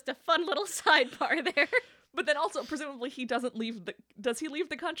 that's just a fun little sidebar there. But then also, presumably, he doesn't leave the... Does he leave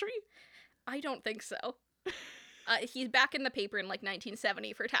the country? I don't think so. He's back in the paper in, like,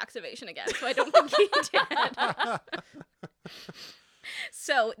 1970 for tax evasion again, so I don't think he did.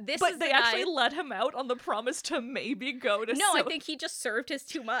 So this But is they the actually guy... let him out on the promise to maybe go to... No, I think he just served his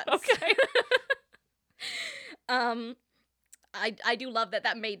 2 months. Okay. I do love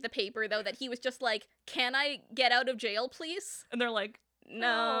that made the paper, though, that he was just like, can I get out of jail, please? And they're like,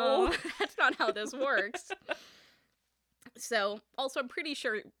 No, No. that's not how this works. So, also, I'm pretty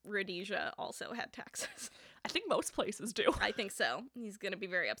sure Rhodesia also had taxes. I think most places do. I think so. He's going to be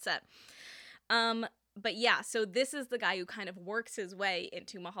very upset. But yeah, so this is the guy who kind of works his way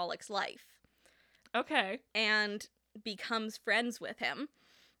into Mahalik life Okay. and becomes friends with him.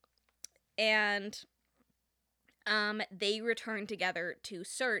 And they return together to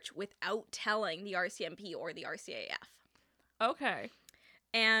search without telling the RCMP or the RCAF. Okay.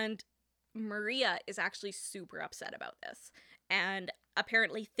 And Maria is actually super upset about this and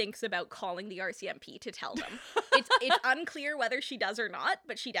apparently thinks about calling the RCMP to tell them. It's unclear whether she does or not,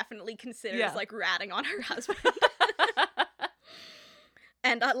 but she definitely considers like ratting on her husband.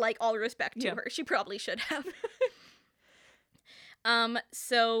 And like all respect to her, she probably should have.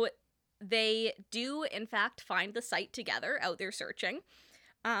 So they do in fact find the site together out there searching.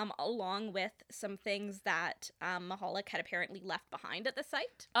 Along with some things that Mahalik had apparently left behind at the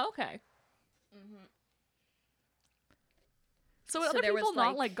site. Okay. Mm-hmm. So had So other there people was, not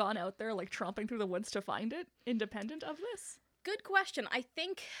like- like gone out there like tromping through the woods to find it, independent of this? Good question. I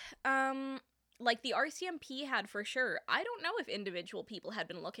think like, the RCMP had for sure. I don't know if individual people had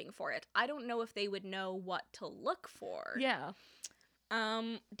been looking for it. I don't know if they would know what to look for. Yeah.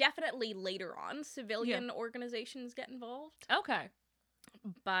 Definitely later on, civilian organizations get involved. Okay.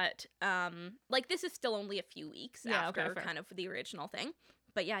 But, like, this is still only a few weeks after fair. kind of the original thing.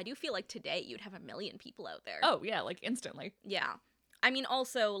 But yeah, I do feel like today you'd have 1 million people out there. Oh, yeah, like, instantly. Yeah. I mean,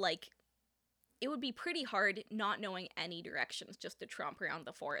 also, like, it would be pretty hard not knowing any directions just to tromp around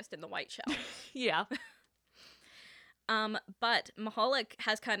the forest in the white shell. Yeah. But Mahalik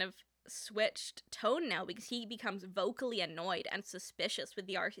has kind of switched tone now because he becomes vocally annoyed and suspicious with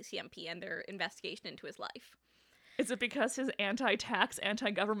the RCMP and their investigation into his life. Is it because his anti-tax,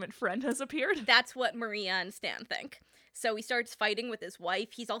 anti-government friend has appeared? That's what Maria and Stan think. So he starts fighting with his wife.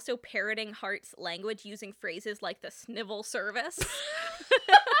 He's also parroting Hart's language using phrases like the snivel service.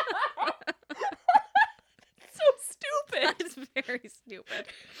 So stupid. That's very stupid.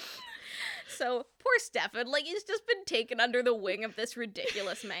 So, poor Stefan, like, he's just been taken under the wing of this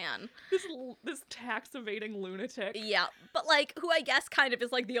ridiculous man. This tax-evading lunatic. Yeah, but, like, who I guess kind of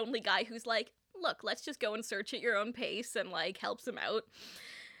is, like, the only guy who's like, look, let's just go and search at your own pace and, like, helps him out.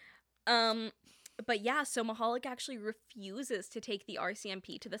 But yeah, so Mahalik actually refuses to take the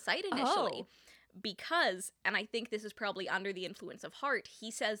RCMP to the site initially. Because, and I think this is probably under the influence of Hart, he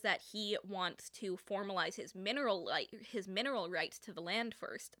says that he wants to formalize his mineral rights to the land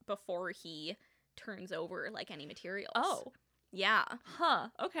first before he turns over, like, any materials. Oh. Yeah. Huh.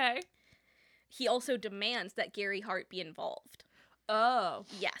 Okay. He also demands that Gary Hart be involved. Oh.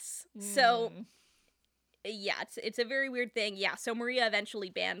 Yes. So, yeah, it's a very weird thing. Yeah, so Maria eventually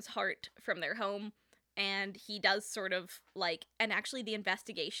bans Hart from their home. And he does sort of, like, and actually the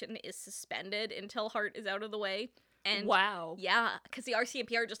investigation is suspended until Hart is out of the way. And wow. Yeah, because the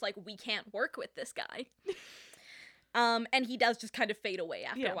RCMP are just like, we can't work with this guy. And he does just kind of fade away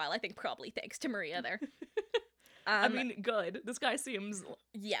after a while, I think probably thanks to Maria there. I mean, good. This guy seems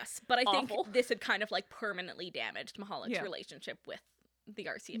yes, but I awful. think this had kind of, like, permanently damaged Mahalik's relationship with the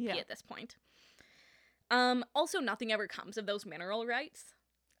RCMP at this point. Also, nothing ever comes of those mineral rights.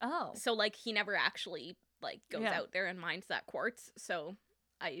 Oh. So, like, he never actually, like, goes out there and mines that quartz. So,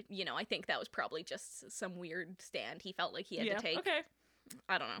 I think that was probably just some weird stand he felt like he had to take. Okay.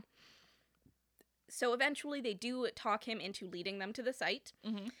 I don't know. So, eventually, they do talk him into leading them to the site.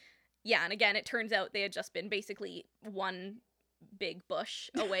 Mm-hmm. Yeah, and again, it turns out they had just been basically one big bush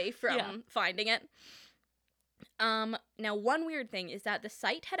away from finding it. Now, one weird thing is that the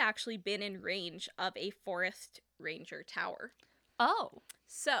site had actually been in range of a forest ranger tower. Oh.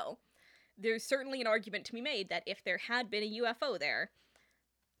 So, there's certainly an argument to be made that if there had been a UFO there,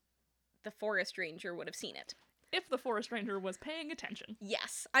 the forest ranger would have seen it. If the forest ranger was paying attention.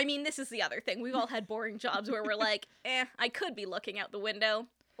 Yes. I mean, this is the other thing. We've all had boring jobs where we're like, I could be looking out the window,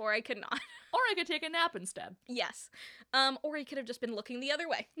 or I could not. Or I could take a nap instead. Yes. Or I could have just been looking the other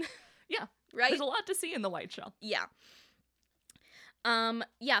way. Yeah. Right? There's a lot to see in the white shell. Yeah.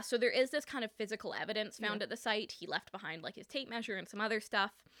 So there is this kind of physical evidence found at the site. He left behind, like, his tape measure and some other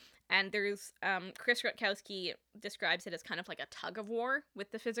stuff. And there's, Chris Rutkowski describes it as kind of like a tug of war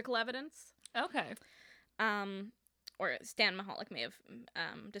with the physical evidence. Okay. Or Stan Mahalik may have,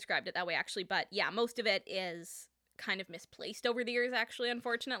 described it that way, actually. But yeah, most of it is kind of misplaced over the years, actually,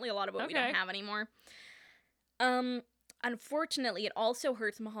 unfortunately. A lot of it we don't have anymore. Unfortunately, it also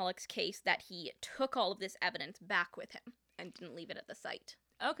hurts Mahalik's case that he took all of this evidence back with him and didn't leave it at the site.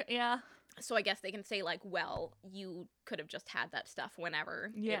 Okay, yeah. So I guess they can say, like, well, you could have just had that stuff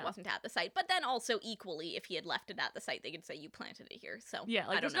whenever it wasn't at the site. But then also, equally, if he had left it at the site, they could say you planted it here. So yeah,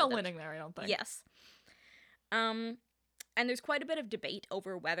 like, there's no winning there, I don't think. Yes. And there's quite a bit of debate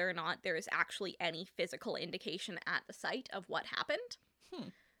over whether or not there is actually any physical indication at the site of what happened.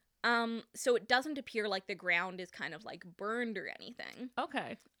 So it doesn't appear like the ground is kind of, like, burned or anything.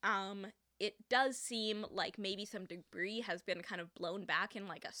 Okay. It does seem like maybe some debris has been kind of blown back in,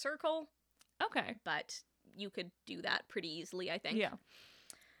 like, a circle. Okay. But you could do that pretty easily, I think. Yeah.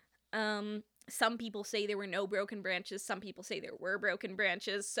 Some people say there were no broken branches. Some people say there were broken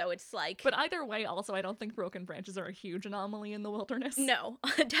branches. So it's like... But either way, also, I don't think broken branches are a huge anomaly in the wilderness. No,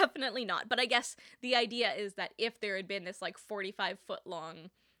 definitely not. But I guess the idea is that if there had been this, like,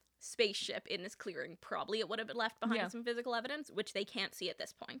 45-foot-long spaceship in this clearing, probably it would have been left behind some physical evidence, which they can't see at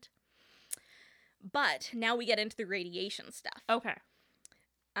this point. But now we get into the radiation stuff. Okay.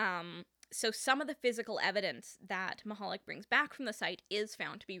 So some of the physical evidence that Mahalik brings back from the site is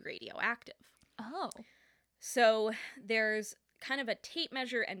found to be radioactive. Oh. So there's kind of a tape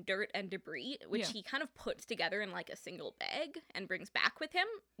measure and dirt and debris, which he kind of puts together in, like, a single bag and brings back with him,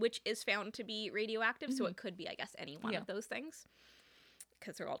 which is found to be radioactive. So it could be, I guess, any one of those things,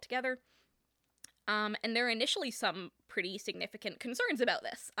 because they're all together. And there are initially some pretty significant concerns about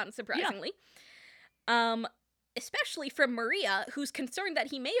this, unsurprisingly. Especially from Maria, who's concerned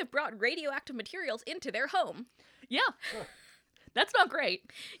that he may have brought radioactive materials into their home. Yeah. That's not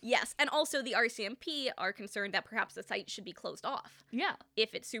great. Yes, and also the RCMP are concerned that perhaps the site should be closed off. Yeah.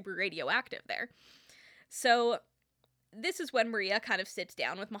 If it's super radioactive there. So this is when Maria kind of sits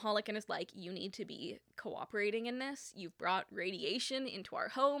down with Mahalik and is like, you need to be cooperating in this. You've brought radiation into our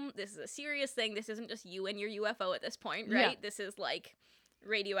home. This is a serious thing. This isn't just you and your UFO at this point, right? Yeah. This is like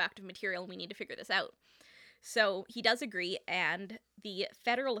radioactive material. We need to figure this out. So he does agree, and the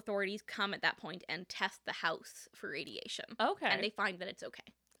federal authorities come at that point and test the house for radiation. Okay. And they find that it's okay.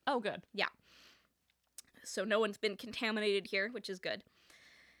 Oh, good. Yeah. So no one's been contaminated here, which is good.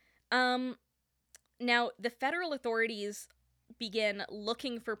 Now, the federal authorities begin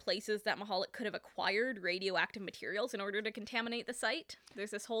looking for places that Mahalik could have acquired radioactive materials in order to contaminate the site. There's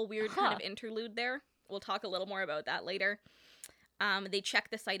this whole weird kind of interlude there. We'll talk a little more about that later. They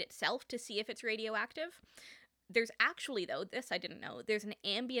check the site itself to see if it's radioactive. There's actually, though, this I didn't know, there's an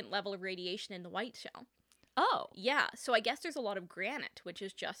ambient level of radiation in the white shell. Oh. Yeah, so I guess there's a lot of granite, which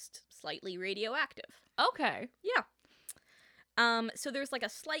is just slightly radioactive. Okay. Yeah. So there's like a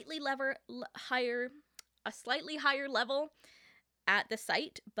slightly higher level at the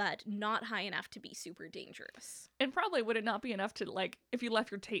site, but not high enough to be super dangerous. And probably would it not be enough to, like, if you left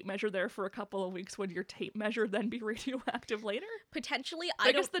your tape measure there for a couple of weeks, would your tape measure then be radioactive later? Potentially,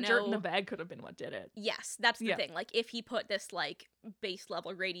 I guess the dirt in the bag could have been what did it. Yes, that's the thing. Like, if he put this, like, base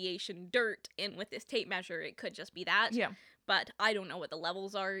level radiation dirt in with this tape measure, it could just be that. Yeah. But I don't know what the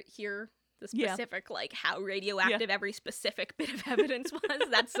levels are here. The specific, like, how radioactive every specific bit of evidence was.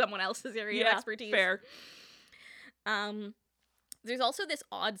 That's someone else's area of expertise. Fair. There's also this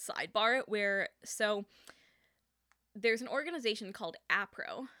odd sidebar where, so, there's an organization called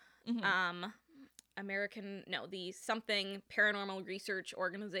APRO, the something paranormal research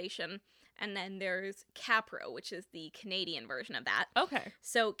organization, and then there's CAPRO, which is the Canadian version of that. Okay.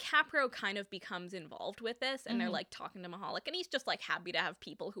 So CAPRO kind of becomes involved with this, and they're, like, talking to Mahalik, and he's just, like, happy to have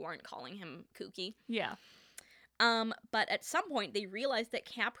people who aren't calling him kooky. Yeah. But at some point, they realized that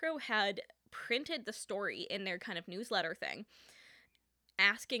CAPRO had printed the story in their kind of newsletter thing,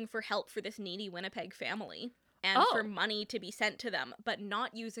 asking for help for this needy Winnipeg family and for money to be sent to them, but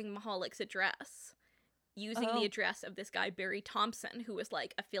not using Mahalik's address, using the address of this guy Barry Thompson, who was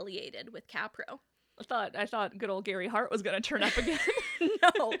like affiliated with CAPRO. I thought good old Gary Hart was gonna turn up again.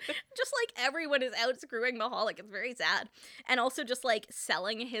 No, just like everyone is out screwing Mahalik. It's very sad, and also just like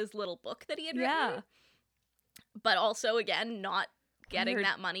selling his little book that he had written. But also again not getting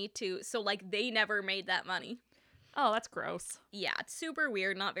that money to, so like they never made that money. Oh, that's gross. Yeah, it's super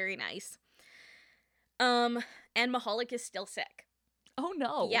weird, not very nice. And Mahalik is still sick. Oh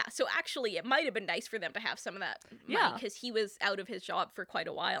no. Yeah, so actually it might have been nice for them to have some of that money because he was out of his job for quite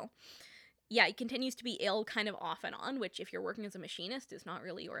a while. Yeah, he continues to be ill kind of off and on, which if you're working as a machinist is not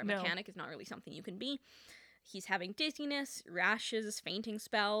really, or a mechanic is not really something you can be. He's having dizziness, rashes, fainting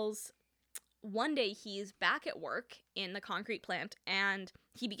spells. One day he's back at work in the concrete plant and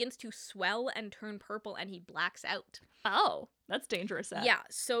he begins to swell and turn purple and he blacks out. Oh, that's dangerous. Yeah,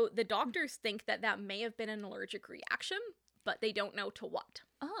 so the doctors think that that may have been an allergic reaction, but they don't know to what.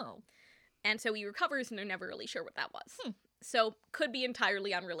 Oh. And so he recovers and they're never really sure what that was. So could be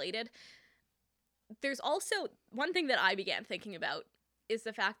entirely unrelated. There's also one thing that I began thinking about is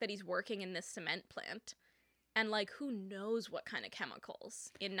the fact that he's working in this cement plant. And, like, who knows what kind of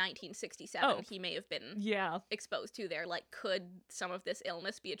chemicals in 1967 he may have been exposed to there. Like, could some of this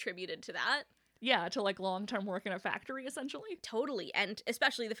illness be attributed to that? Yeah, to, like, long-term work in a factory, essentially. Totally. And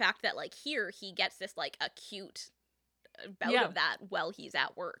especially the fact that, like, here he gets this, like, acute bout of that while he's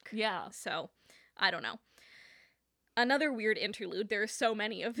at work. Yeah. So, I don't know. Another weird interlude, there are so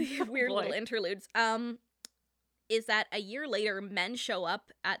many of these weird little interludes, is that a year later, men show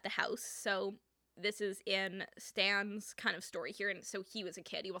up at the house. So this is in Stan's kind of story here, and so he was a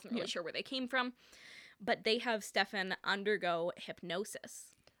kid. He wasn't really sure where they came from. But they have Stefan undergo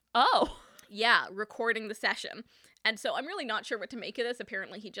hypnosis. Oh! Yeah, recording the session. And so I'm really not sure what to make of this.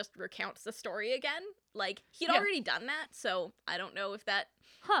 Apparently he just recounts the story again. Like, he'd already done that, so I don't know if that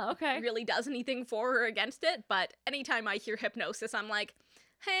really does anything for or against it. But anytime I hear hypnosis, I'm like,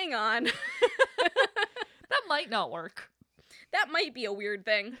 hang on. That might not work. That might be a weird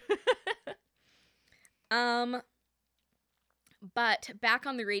thing. But back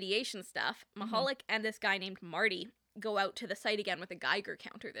on the radiation stuff, Mahalik and this guy named Marty go out to the site again with a Geiger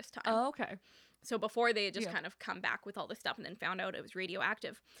counter this time. Oh, okay. So before they had just kind of come back with all this stuff and then found out it was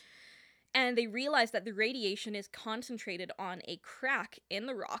radioactive. And they realize that the radiation is concentrated on a crack in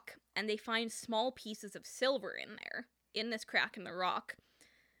the rock, and they find small pieces of silver in there, in this crack in the rock,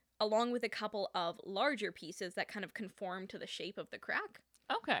 along with a couple of larger pieces that kind of conform to the shape of the crack.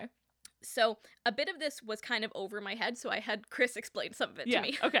 Okay. So a bit of this was kind of over my head, so I had Chris explain some of it to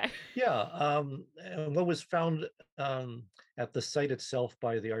me. Okay. Yeah. And what was found at the site itself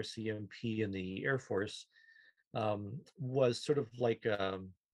by the RCMP and the Air Force was sort of like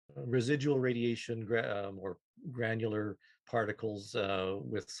residual radiation or granular particles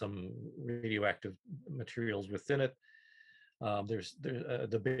with some radioactive materials within it. There's a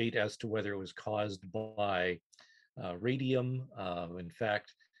debate as to whether it was caused by radium. In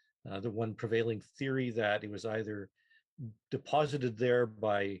fact, the one prevailing theory that it was either deposited there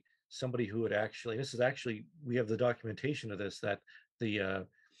by somebody who had actually, this is actually, we have the documentation of this, that the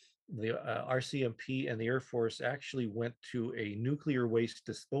RCMP and the Air Force actually went to a nuclear waste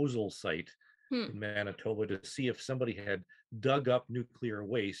disposal site in Manitoba to see if somebody had dug up nuclear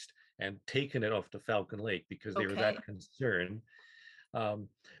waste and taken it off to Falcon Lake because they were that concerned.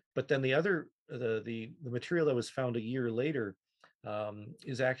 But then the other, the material that was found a year later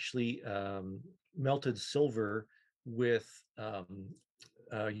is actually melted silver with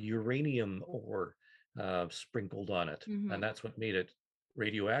uranium ore sprinkled on it, and that's what made it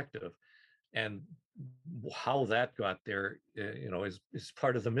radioactive. And how that got there, is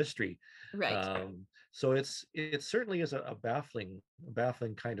part of the mystery. Right. So it certainly is a baffling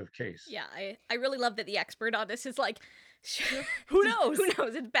kind of case. Yeah, I really love that the expert on this is like, who knows? Who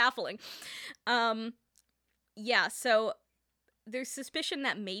knows? It's baffling. Yeah, so there's suspicion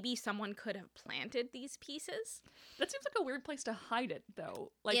that maybe someone could have planted these pieces. That seems like a weird place to hide it,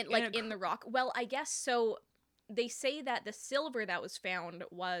 though. In the rock. Well, I guess so. They say that the silver that was found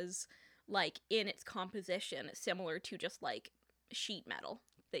was like in its composition similar to just like sheet metal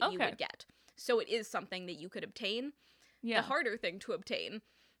that you would get. So it is something that you could obtain. Yeah. The harder thing to obtain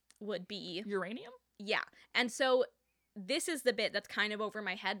would be uranium? Yeah. And so this is the bit that's kind of over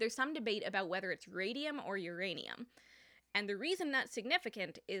my head. There's some debate about whether it's radium or uranium. And the reason that's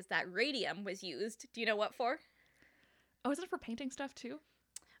significant is that radium was used, do you know what for? Oh, is it for painting stuff too?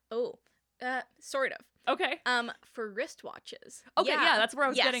 Oh, sort of. Okay. For wristwatches. Okay, yeah, that's where I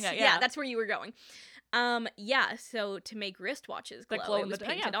was getting at. Yeah, that's where you were going. Yeah, so to make wristwatches glow, it was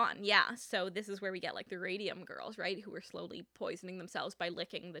painted on. Yeah, so this is where we get like the radium girls, right, who were slowly poisoning themselves by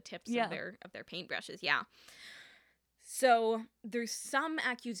licking the tips of their paintbrushes. Yeah. So there's some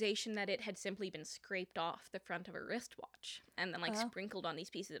accusation that it had simply been scraped off the front of a wristwatch and then like sprinkled on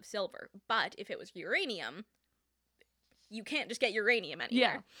these pieces of silver. But if it was uranium, you can't just get uranium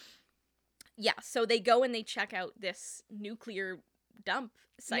anywhere. Yeah, so they go and they check out this nuclear dump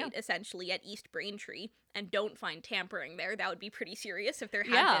site, essentially, at East Braintree, and don't find tampering there. That would be pretty serious if there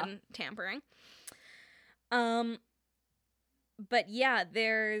had been tampering. But yeah,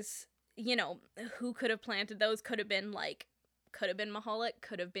 there's, who could have planted those? Could have been Mahalik,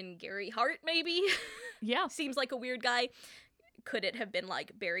 could have been Gary Hart, maybe? Yeah. Seems like a weird guy. Could it have been,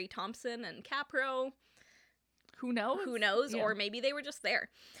 like, Barry Thompson and Capro? Who knows? Who knows? Yeah. Or maybe they were just there.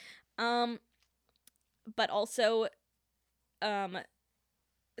 But also,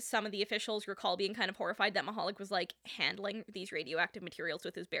 some of the officials recall being kind of horrified that Mahalik was, like, handling these radioactive materials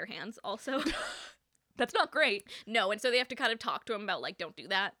with his bare hands also. That's not great. No, and so they have to kind of talk to him about, like, don't do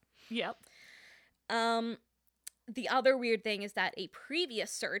that. Yep. The other weird thing is that a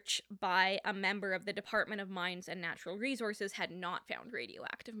previous search by a member of the Department of Mines and Natural Resources had not found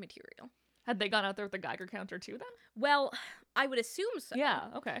radioactive material. Had they gone out there with the Geiger counter too, then? Well, I would assume so. Yeah,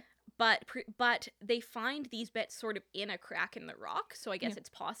 okay. But they find these bits sort of in a crack in the rock, so I guess it's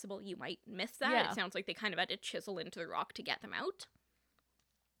possible you might miss that. Yeah. It sounds like they kind of had to chisel into the rock to get them out.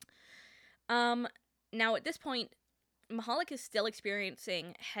 Now, at this point, Mahalik is still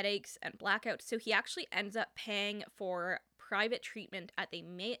experiencing headaches and blackouts, so he actually ends up paying for private treatment at the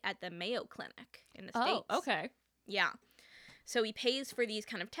Mayo Clinic in the States. Oh, okay. Yeah. So he pays for these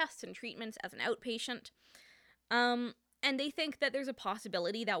kind of tests and treatments as an outpatient. And they think that there's a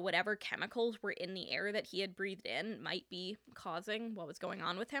possibility that whatever chemicals were in the air that he had breathed in might be causing what was going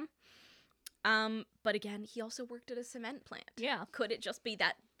on with him. But again, he also worked at a cement plant. Yeah. Could it just be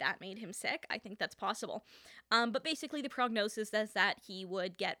that made him sick? I think that's possible. But basically the prognosis says that he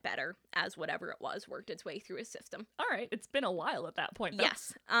would get better as whatever it was worked its way through his system. All right. It's been a while at that point, though.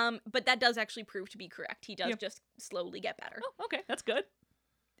 Yes. But that does actually prove to be correct. He does just slowly get better. Oh, okay. That's good.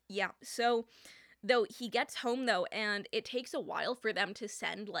 Yeah. So, though he gets home, though, and it takes a while for them to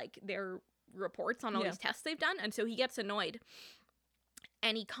send, like, their reports on all these tests they've done. And so he gets annoyed.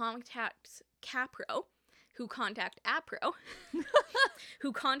 And he contacts Capro who contact APRO,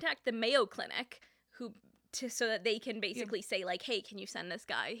 who contact the Mayo Clinic, so that they can basically say, like, hey, can you send this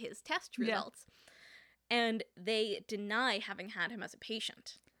guy his test results? And they deny having had him as a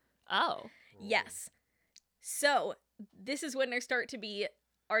patient. Oh. Yes. So this is when there start to be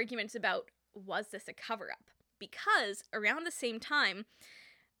arguments about, was this a cover-up? Because around the same time,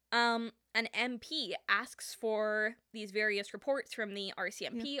 an MP asks for these various reports from the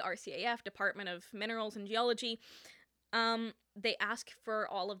RCMP, RCAF, Department of Minerals and Geology. They ask for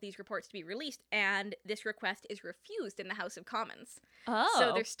all of these reports to be released, and this request is refused in the House of Commons. Oh.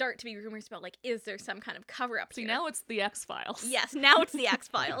 So there start to be rumors about, like, is there some kind of cover-up See, here? now it's the X-Files. Yes, now it's the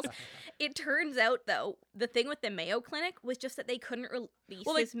X-Files. It turns out, though, the thing with the Mayo Clinic was just that they couldn't release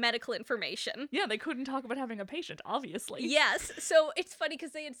his medical information. Yeah, they couldn't talk about having a patient, obviously. Yes, so it's funny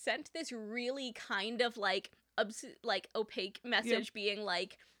because they had sent this really kind of, like, opaque message being,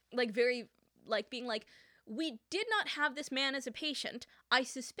 we did not have this man as a patient. I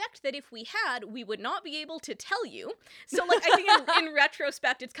suspect that if we had, we would not be able to tell you. So, like, I think in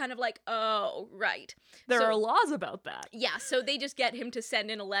retrospect, it's kind of like, oh, right. There are laws about that. Yeah, so they just get him to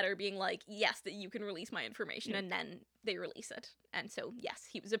send in a letter being like, yes, that you can release my information, and then they release it. And so, yes,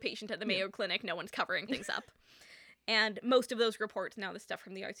 he was a patient at the Mayo Clinic. No one's covering things up. And most of those reports, now the stuff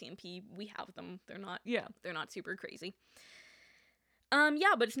from the RCMP, we have them. They're not super crazy.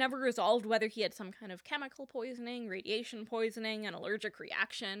 But it's never resolved whether he had some kind of chemical poisoning, radiation poisoning, an allergic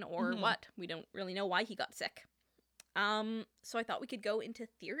reaction, or what. We don't really know why he got sick. So I thought we could go into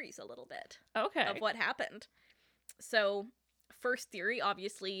theories a little bit. Okay. Of what happened. So, first theory,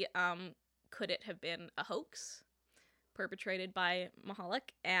 obviously, could it have been a hoax perpetrated by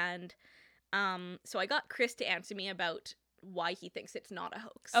Michalak? And so I got Chris to answer me about why he thinks it's not a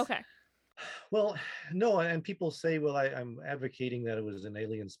hoax. Okay. Well, no, and people say, well, I'm advocating that it was an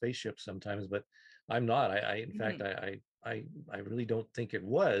alien spaceship sometimes, but I'm not. In fact, I really don't think it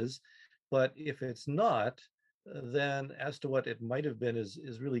was. But if it's not, then as to what it might have been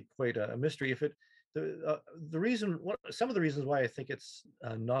is really quite a mystery. If some of the reasons why I think it's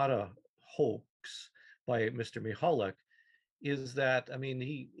not a hoax by Mr. Michalak is that, I mean,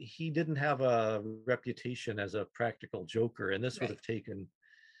 he didn't have a reputation as a practical joker, and this would have taken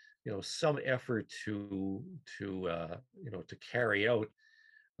some effort to carry out.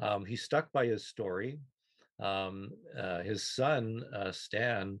 He stuck by his story. His son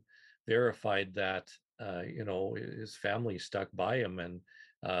Stan verified that his family stuck by him, and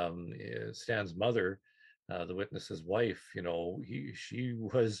Stan's mother, the witness's wife, she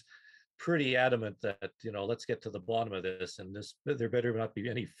was pretty adamant that let's get to the bottom of this, and there better not be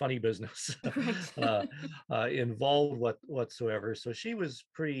any funny business involved whatsoever. So she was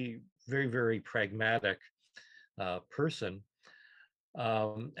very, very pragmatic person,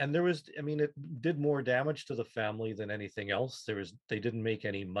 and it did more damage to the family than anything else. They didn't make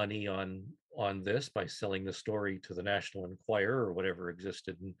any money on this by selling the story to the National Enquirer or whatever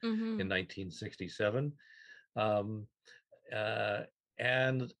existed in 1967,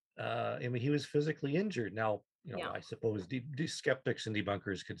 and he was physically injured. Now, I suppose skeptics and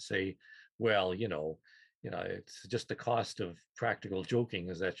debunkers could say, well, it's just the cost of practical joking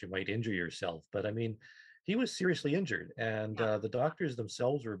is that you might injure yourself. But I mean, he was seriously injured, and the doctors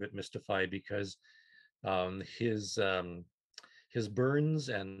themselves were a bit mystified because his burns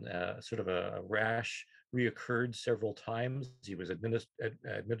and sort of a rash reoccurred several times. He was admitted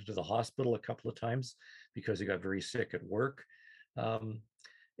to the hospital a couple of times because he got very sick at work.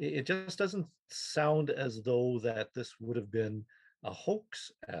 It just doesn't sound as though that this would have been a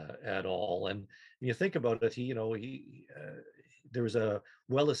hoax at all. And when you think about it, there was a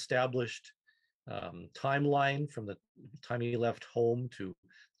well-established timeline from the time he left home to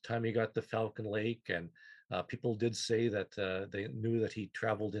the time he got to Falcon Lake, and people did say that they knew that he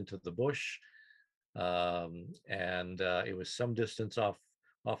traveled into the bush, and it was some distance off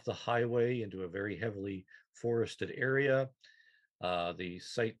the highway into a very heavily forested area. The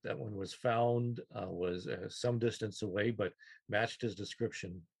site that one was found was some distance away, but matched his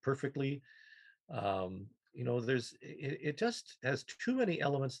description perfectly. It just has too many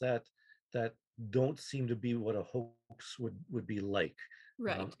elements that don't seem to be what a hoax would be like.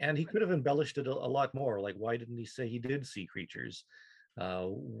 Right. And he could have embellished it a lot more. Like, why didn't he say he did see creatures?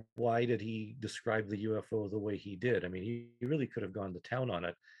 Why did he describe the UFO the way he did? I mean, he really could have gone to town on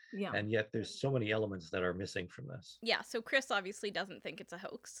it. Yeah. And yet there's so many elements that are missing from this. Yeah, so Chris obviously doesn't think it's a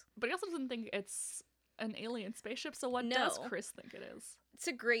hoax. But he also doesn't think it's an alien spaceship, so what does Chris think it is? It's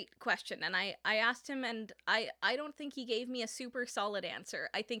a great question, and I asked him, and I don't think he gave me a super solid answer.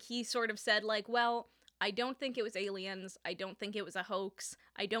 I think he sort of said, like, well, I don't think it was aliens, I don't think it was a hoax,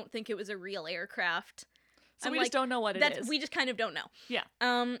 I don't think it was a real aircraft. So we just don't know what it is. We just kind of don't know. Yeah.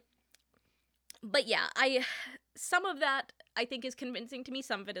 But yeah, some of that I think is convincing to me.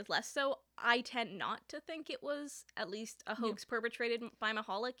 Some of it is less so. I tend not to think it was at least a hoax perpetrated by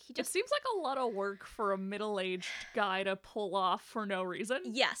Mahalik. It seems like a lot of work for a middle-aged guy to pull off for no reason.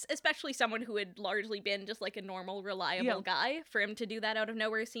 Yes, especially someone who had largely been just like a normal, reliable guy. For him to do that out of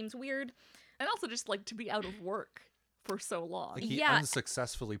nowhere seems weird. And also just like to be out of work for so long. Like he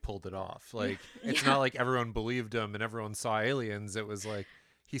unsuccessfully pulled it off. Like it's not like everyone believed him and everyone saw aliens. It was like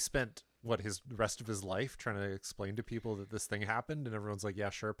he spent his rest of his life trying to explain to people that this thing happened, and everyone's like, yeah,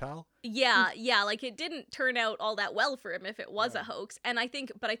 sure, pal. Yeah, like it didn't turn out all that well for him if it was a hoax. And I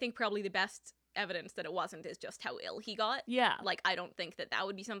think probably the best evidence that it wasn't is just how ill he got. Yeah. Like, I don't think that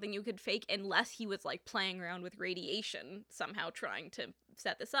would be something you could fake unless he was like playing around with radiation somehow trying to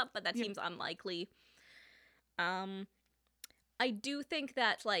set this up, but that seems unlikely. I do think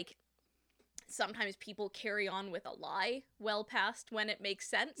that like sometimes people carry on with a lie well past when it makes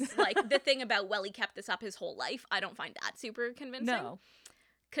sense. Like the thing about, well, he kept this up his whole life, I don't find that super convincing. No.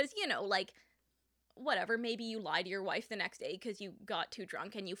 Because, like, whatever, maybe you lie to your wife the next day because you got too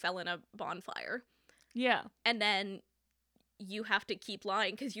drunk and you fell in a bonfire. Yeah. And then you have to keep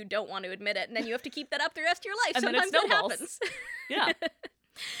lying because you don't want to admit it, and then you have to keep that up the rest of your life. And sometimes then it that happens. Yeah.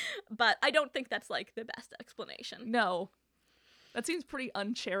 But I don't think that's, like, the best explanation. No. That seems pretty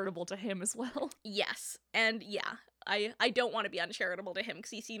uncharitable to him as well. Yes. And yeah, I don't want to be uncharitable to him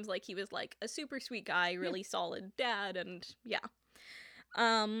because he seems like he was like a super sweet guy, really solid dad, and yeah.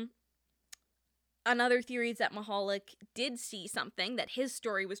 Another theory is that Mahalik did see something, that his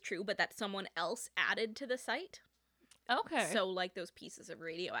story was true, but that someone else added to the site. Okay. So like those pieces of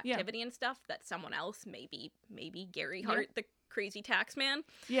radioactivity and stuff, that someone else, maybe Gary Hart, the crazy tax man.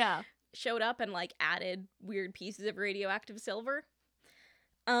 Yeah. Showed up and like added weird pieces of radioactive silver.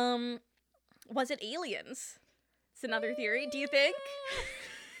 Was it aliens? It's another theory. Do you think?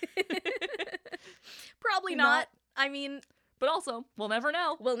 Probably not. I mean, but also, we'll never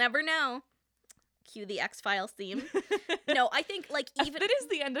know. We'll never know. Cue the X-Files theme. No, I think like even that is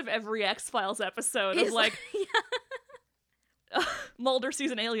the end of every X-Files episode of like Mulder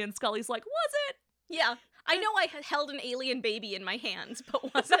sees an alien, Scully's like, was it? Yeah. I know I held an alien baby in my hands,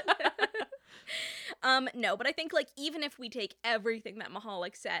 but was it? No, but I think, like, even if we take everything that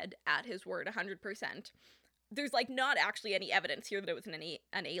Mahalik said at his word 100%, there's, like, not actually any evidence here that it was an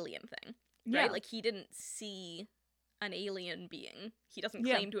alien thing, right? Yeah. Like, he didn't see an alien being. He doesn't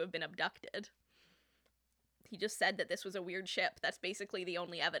claim to have been abducted. He just said that this was a weird ship. That's basically the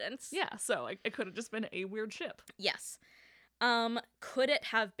only evidence. Yeah, so it could have just been a weird ship. Yes. Could it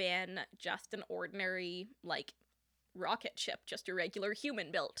have been just an ordinary, like, rocket ship, just a regular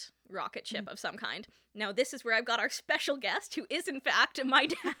human-built rocket ship of some kind? Now, this is where I've got our special guest, who is, in fact, my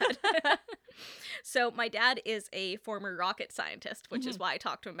dad. So, my dad is a former rocket scientist, which is why I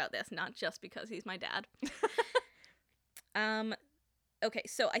talked to him about this, not just because he's my dad. Okay,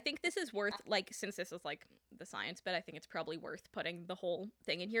 so I think this is worth, like, since this is, like, the science bit, I think it's probably worth putting the whole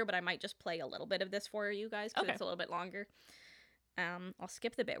thing in here, but I might just play a little bit of this for you guys, because it's a little bit longer. I'll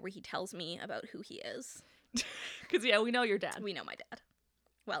skip the bit where he tells me about who he is. Because, yeah, we know your dad. We know my dad.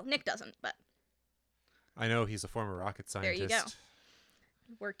 Well, Nick doesn't, but... I know he's a former rocket scientist. There you go.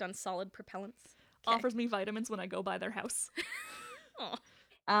 Worked on solid propellants. Okay. Offers me vitamins when I go by their house. Oh.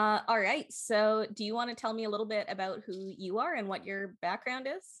 All right. So do you want to tell me a little bit about who you are and what your background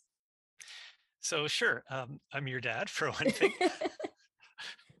is? So sure. I'm your dad, for one thing.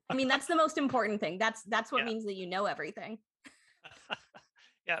 I mean, that's the most important thing. That's what means that you know everything.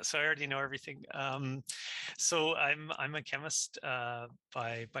 Yeah, so I already know everything. So I'm a chemist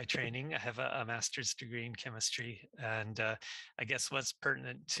by training. I have a master's degree in chemistry, and I guess what's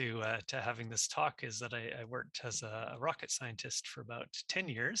pertinent to having this talk is that I worked as a rocket scientist for about 10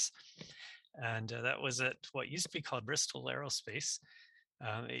 years, and that was at what used to be called Bristol Aerospace.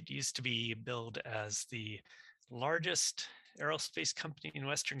 It used to be billed as the largest aerospace company in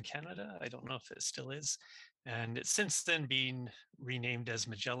Western Canada. I don't know if it still is. And it's since then been renamed as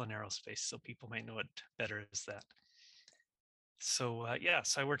Magellan Aerospace, so people might know it better as that. So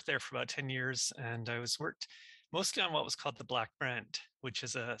so I worked there for about 10 years, and I worked mostly on what was called the Black Brant, which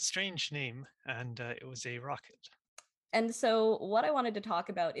is a strange name, and it was a rocket. And so what I wanted to talk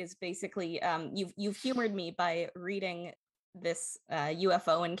about is basically, you've humored me by reading this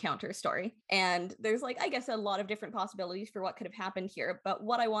UFO encounter story, and there's like, I guess, a lot of different possibilities for what could have happened here, but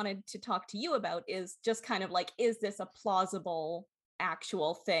what I wanted to talk to you about is just kind of like, is this a plausible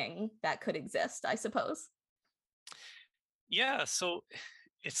actual thing that could exist, I suppose? Yeah, so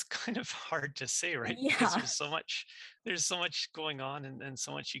it's kind of hard to say, right? Because Yeah. there's so much going on, and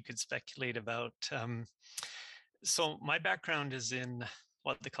so much you could speculate about. So my background is in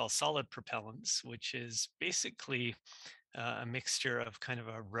what they call solid propellants, which is basically a mixture of kind of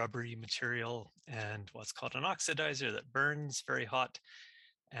a rubbery material and what's called an oxidizer that burns very hot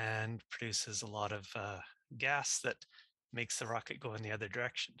and produces a lot of gas that makes the rocket go in the other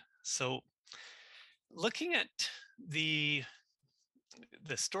direction. So looking at the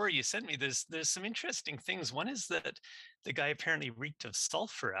the story you sent me, there's some interesting things. One is that the guy apparently reeked of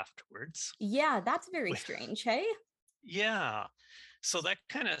sulfur afterwards. Yeah, that's very strange, hey? Yeah. So that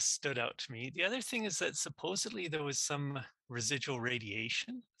kind of stood out to me. The other thing is that supposedly there was some residual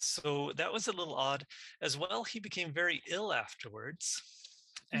radiation. So that was a little odd. As well, he became very ill afterwards.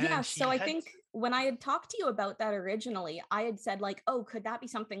 Yeah, And so he I had, think when I had talked to you about that originally, I had said like, "Oh, could that be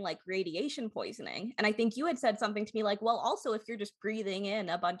something like radiation poisoning?" And I think you had said something to me like, "Well, also if you're just breathing in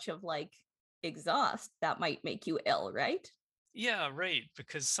a bunch of like exhaust, that might make you ill, right?" yeah, right.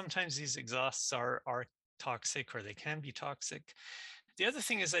 Because sometimes these exhausts are toxic, or they can be toxic. The other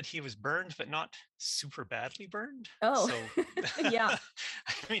thing is that he was burned, but not super badly burned. Oh. So, Yeah.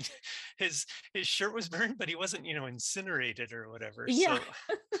 I mean, his shirt was burned, but he wasn't, incinerated or whatever. Yeah.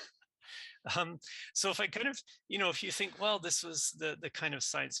 Um, so if I kind of, if you think, well, this was the kind of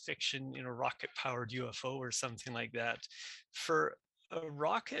science fiction, rocket powered UFO or something like that, for a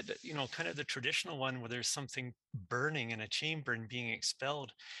rocket, kind of the traditional one where there's something burning in a chamber and being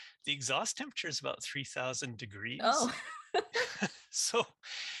expelled, the exhaust temperature is about 3,000 degrees. Oh. So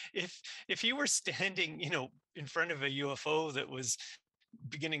if you were standing, in front of a UFO that was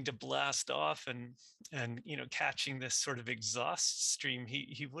beginning to blast off and catching this sort of exhaust stream,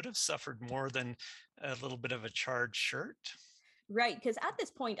 he would have suffered more than a little bit of a charred shirt. Right, because at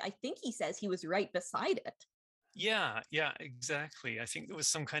this point, I think he says he was right beside it. Yeah, exactly. I think there was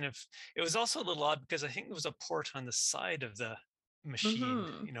some kind of, it was also a little odd because I think there was a port on the side of the machine,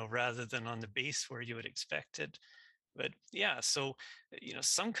 Hmm. rather than on the base where you would expect it. But yeah, so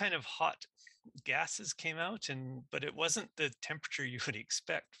some kind of hot gases came out, but it wasn't the temperature you would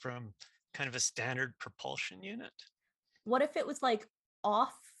expect from kind of a standard propulsion unit. What if it was like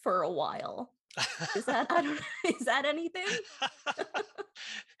off for a while? Is that I don't is that anything?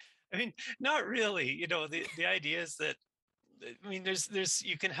 I mean, not really. The idea is that, I mean, there's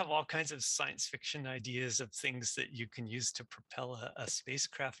you can have all kinds of science fiction ideas of things that you can use to propel a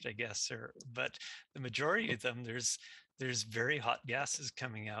spacecraft, I guess, but the majority of them, there's very hot gases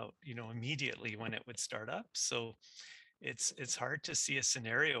coming out, immediately when it would start up. So it's hard to see a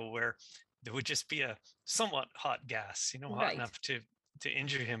scenario where there would just be a somewhat hot gas, hot Right. enough to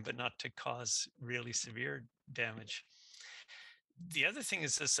injure him, but not to cause really severe damage. The other thing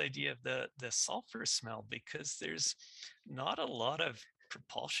is this idea of the sulfur smell, because there's not a lot of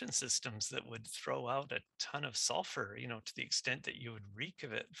propulsion systems that would throw out a ton of sulfur, to the extent that you would reek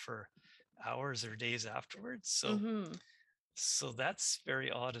of it for hours or days afterwards. Hmm. So that's very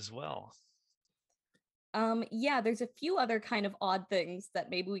odd as well. Yeah, there's a few other kind of odd things that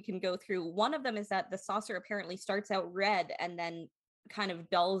maybe we can go through. One of them is that the saucer apparently starts out red and then kind of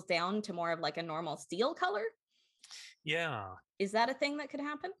dulls down to more of like a normal steel color. Yeah. Is that a thing that could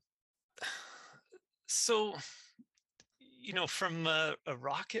happen? So, from a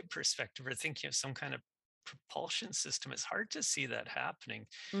rocket perspective, or thinking of some kind of propulsion system, it's hard to see that happening.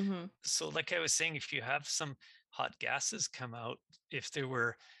 Hmm. So, like I was saying, if you have some hot gases come out, if there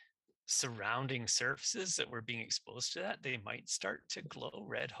were surrounding surfaces that were being exposed to that, they might start to glow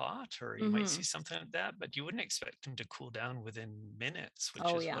red hot, or you might see Hmm. something like that, but you wouldn't expect them to cool down within minutes, which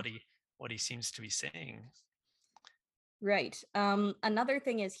Oh is yeah. what he seems to be saying. Right. Another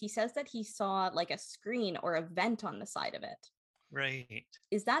thing is he says that he saw like a screen or a vent on the side of it. Right.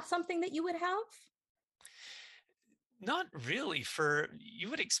 Is that something that you would have? Not really. You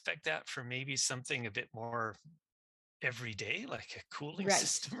would expect that for maybe something a bit more every day, like a cooling Right.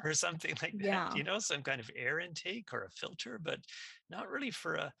 system or something like that, Yeah. some kind of air intake or a filter, but not really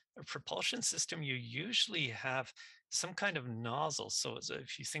for a propulsion system. You usually have some kind of nozzle. So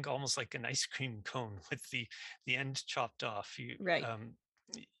if you think almost like an ice cream cone with the end chopped off, Right.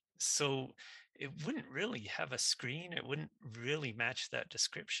 y- so it wouldn't really have a screen. It wouldn't really match that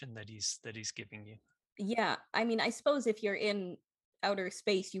description that he's giving you. Yeah. I mean, I suppose if you're in outer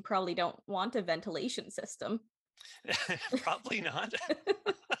space, you probably don't want a ventilation system. Probably not.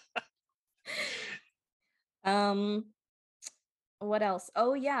 um, what else?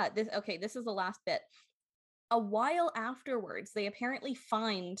 Oh yeah, this is the last bit. A while afterwards, they apparently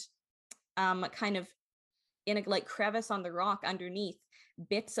find kind of in a like crevice on the rock underneath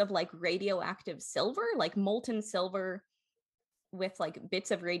bits of like radioactive silver, like molten silver with like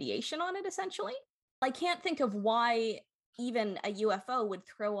bits of radiation on it, essentially. I can't think of why even a UFO would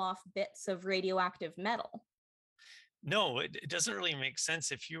throw off bits of radioactive metal. No, it doesn't really make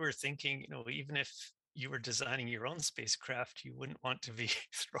sense. If you were thinking, even if you were designing your own spacecraft, you wouldn't want to be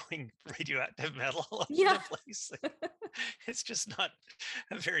throwing radioactive metal all over Yeah. the place. It's just not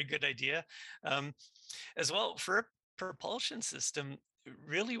a very good idea. As well, for a propulsion system,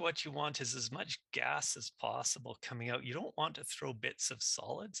 really what you want is as much gas as possible coming out. You don't want to throw bits of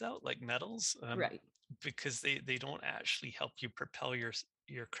solids out like metals, Right. because they don't actually help you propel your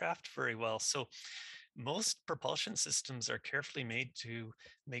craft very well. So most propulsion systems are carefully made to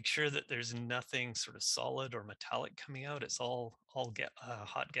make sure that there's nothing sort of solid or metallic coming out. It's all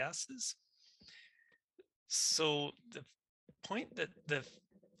hot gases. So the point that the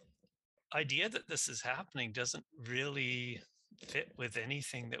idea that this is happening doesn't really fit with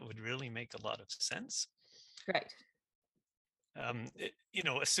anything that would really make a lot of sense. Right.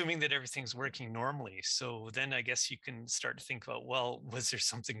 Assuming that everything's working normally. So then I guess you can start to think about, well, was there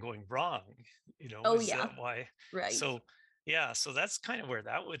something going wrong? Oh, Is yeah. that why? Right. So yeah, so that's kind of where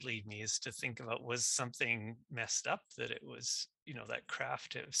that would lead me, is to think about, was something messed up, that it was, that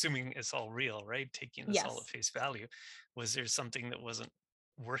craft, assuming it's all real, right? Taking this all Yes. at face value, was there something that wasn't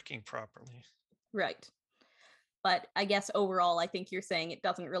working properly? Right. But I guess overall, I think you're saying it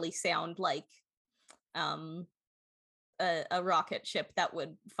doesn't really sound like a rocket ship that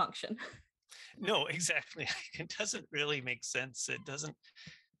would function. No, exactly. It doesn't really make sense. It doesn't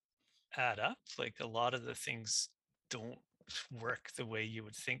add up. Like, a lot of the things don't work the way you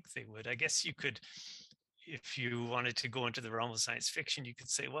would think they would. I guess you could, if you wanted to go into the realm of science fiction, you could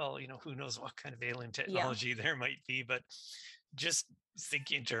say, well, who knows what kind of alien technology there might be. But just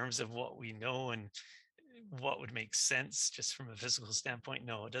thinking in terms of what we know and what would make sense just from a physical standpoint,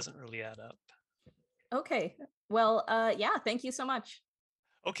 no, it doesn't really add up. Okay. Well, yeah, thank you so much.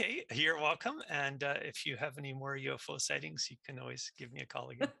 Okay, you're welcome. And if you have any more UFO sightings, you can always give me a call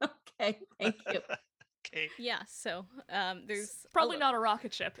again. Okay, thank you. Okay. Yeah, so there's Probably not a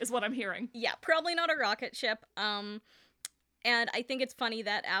rocket ship, is what I'm hearing. Yeah, probably not a rocket ship. And I think it's funny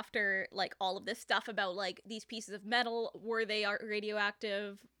that after like all of this stuff about like these pieces of metal, were they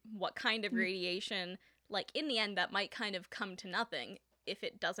radioactive? What kind of radiation? Like in the end, that might kind of come to nothing if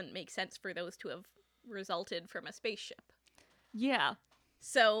it doesn't make sense for those to have resulted from a spaceship. Yeah.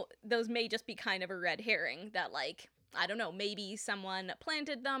 So those may just be kind of a red herring that, like, I don't know, maybe someone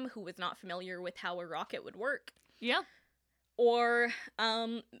planted them who was not familiar with how a rocket would work. Yeah. Or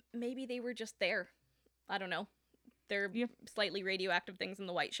maybe they were just there. I don't know. They're slightly radioactive things in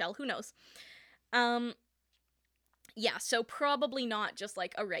the white shell. Who knows? Yeah, so probably not just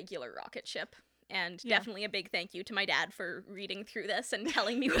like a regular rocket ship. And definitely a big thank you to my dad for reading through this and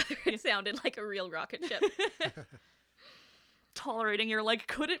telling me whether it sounded like a real rocket ship. Tolerating your, like,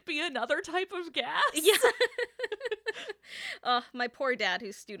 could it be another type of gas? Yeah. Oh, my poor dad,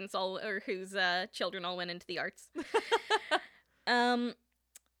 whose children all went into the arts.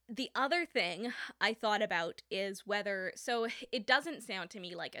 The other thing I thought about is whether, so it doesn't sound to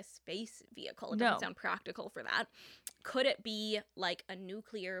me like a space vehicle. It doesn't sound practical for that. Could it be like a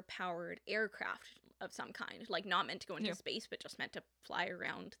nuclear-powered aircraft of some kind? Like not meant to go into space, but just meant to fly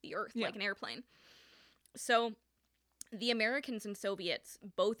around the Earth like an airplane. So the Americans and Soviets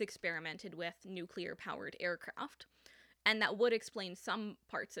both experimented with nuclear-powered aircraft. And that would explain some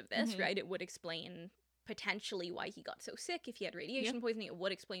parts of this, right? It would explain potentially why he got so sick if he had radiation poisoning. It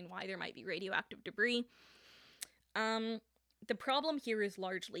would explain why there might be radioactive debris. The problem here is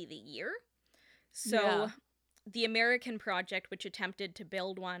largely the year. So the American project, which attempted to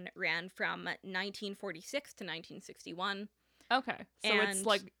build one, ran from 1946 to 1961. Okay, so it's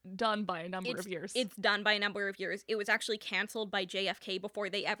like done by a number of years. It's done by a number of years. It was actually canceled by JFK before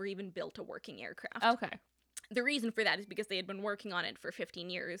they ever even built a working aircraft. Okay. The reason for that is because they had been working on it for 15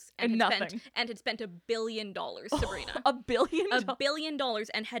 years and had spent $1 billion, Sabrina. $1 billion? $1 billion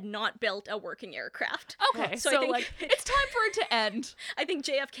and had not built a working aircraft. Okay, so I think, like, it's time for it to end. I think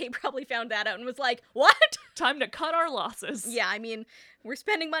JFK probably found that out and was like, what? Time to cut our losses. Yeah, I mean, we're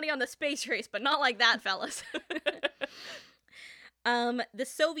spending money on the space race, but not like that, fellas. The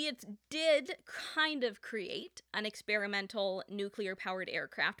Soviets did kind of create an experimental nuclear-powered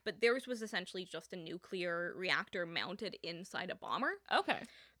aircraft, but theirs was essentially just a nuclear reactor mounted inside a bomber. Okay.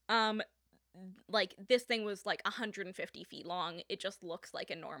 Like, this thing was, like, 150 feet long. It just looks like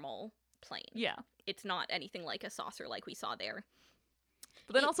a normal plane. Yeah. It's not anything like a saucer like we saw there.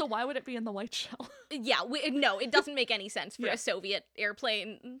 But then also, why would it be in the white shell? Yeah, no, it doesn't make any sense for a Soviet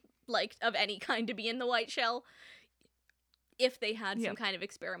airplane, like, of any kind to be in the white shell. If they had some kind of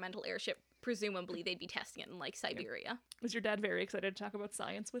experimental presumably they'd be testing it in like Siberia. Was your dad very excited to talk about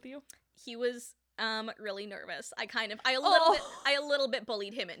science with you? He was really nervous. I a little bit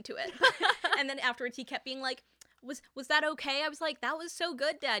bullied him into it. And then afterwards he kept being like, was that okay? I was like, that was so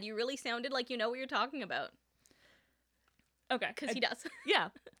good, Dad. You really sounded like you know what you're talking about. Okay. Because he does. Yeah.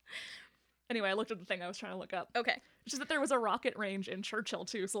 Anyway, I looked at the thing I was trying to look up. Okay. Which is that there was a rocket range in Churchill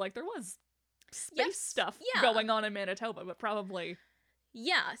too, so like there was space stuff yeah. going on in Manitoba, but probably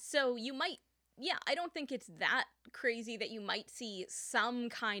Yeah, so you might I don't think it's that crazy that you might see some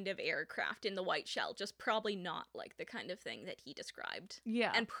kind of aircraft in the White Shell, just probably not like the kind of thing that he described.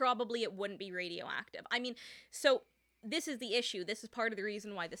 yeah. And probably it wouldn't be radioactive. I mean, so this is the issue. This is part of the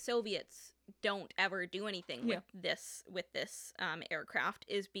reason why the Soviets don't ever do anything with this aircraft,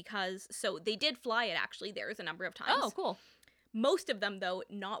 is because so they did fly it actually. There's a number of times. Oh, cool. Most of them though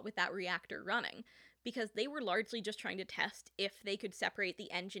not with that reactor running, because they were largely just trying to test if they could separate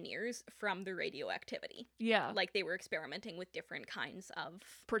the engineers from the radioactivity. Yeah. Like they were experimenting with different kinds of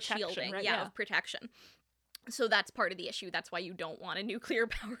Protection, shielding, right? Yeah. of protection. So that's part of the issue. That's why you don't want a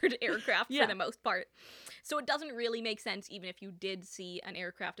nuclear-powered aircraft Yeah. for the most part. So it doesn't really make sense even if you did see an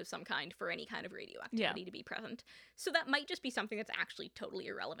aircraft of some kind for any kind of radioactivity to be present. So that might just be something that's actually totally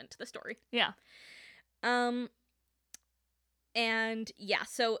irrelevant to the story. Yeah. And yeah,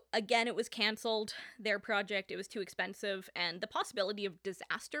 so again, it was canceled, their project, it was too expensive, and the possibility of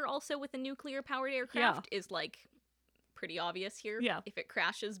disaster also with a nuclear-powered aircraft is like pretty obvious here. Yeah. If it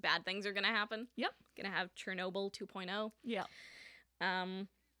crashes, bad things are gonna happen. Yep. Gonna have Chernobyl 2.0. Yeah.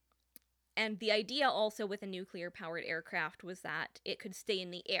 And the idea also with a nuclear-powered aircraft was that it could stay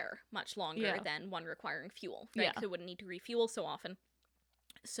in the air much longer than one requiring fuel, right? Yeah. 'Cause it wouldn't need to refuel so often.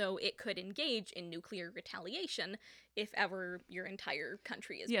 So it could engage in nuclear retaliation if ever your entire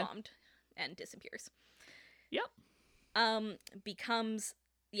country is bombed and disappears. Yep. The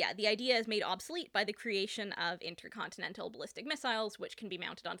idea is made obsolete by the creation of intercontinental ballistic missiles, which can be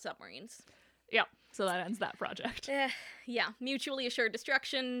mounted on submarines. Yep. So that ends that project. Yeah, mutually assured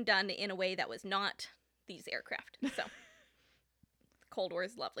destruction done in a way that was not these aircraft. So, Cold War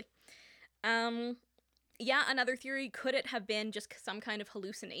is lovely. Yeah, another theory, could it have been just some kind of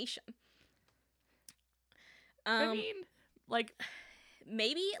hallucination? I mean, like,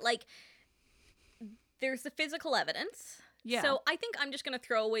 maybe, like, there's the physical evidence. yeah. So I think I'm just going to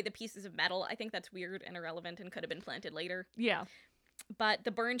throw away the pieces of metal. I think that's weird and irrelevant and could have been planted later. Yeah. But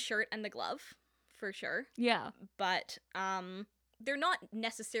the burned shirt and the glove, for sure. Yeah. But they're not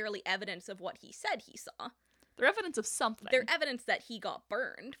necessarily evidence of what he said he saw. They're evidence of something. They're evidence that he got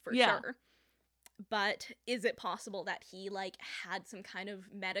burned, for sure. But is it possible that he, like, had some kind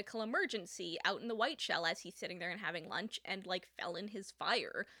of medical emergency out in the White Shell as he's sitting there and having lunch and, like, fell in his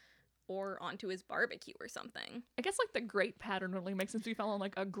fire or onto his barbecue or something? I guess, like, the grate pattern only makes sense if you fell on,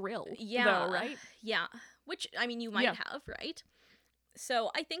 like, a grill. Yeah. Though, right? Yeah. Which, I mean, you might have, right?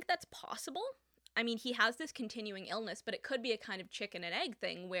 So I think that's possible. I mean, he has this continuing illness, but it could be a kind of chicken and egg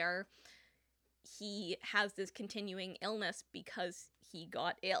thing where he has this continuing illness because he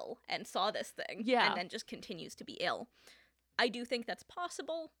got ill and saw this thing and then just continues to be ill. I do think that's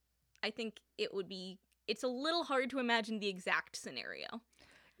possible. I think it's a little hard to imagine the exact scenario.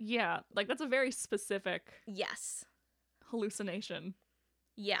 Yeah, like that's a very specific hallucination.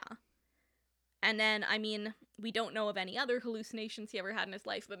 Yeah. And then, I mean, we don't know of any other hallucinations he ever had in his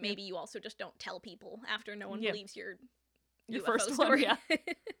life, but maybe you also just don't tell people after no one believes your UFO first story.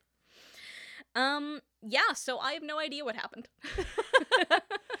 one, yeah, so I have no idea what happened.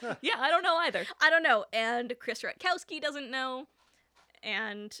 Yeah, I don't know either. I don't know, and Chris Rutkowski doesn't know,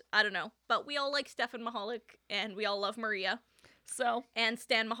 and I don't know, but we all like Stefan Mahalik, and we all love Maria. So, and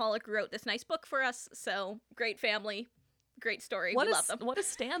Stan Mahalik wrote this nice book for us, so great family, great story, we love them. What does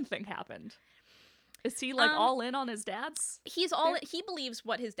Stan think happened? Is he, like, all in on his dad's? He believes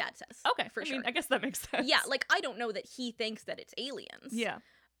what his dad says. Okay, for sure. I mean, I guess that makes sense. Yeah, like, I don't know that he thinks that it's aliens. Yeah.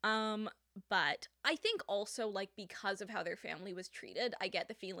 But I think also, like, because of how their family was treated, I get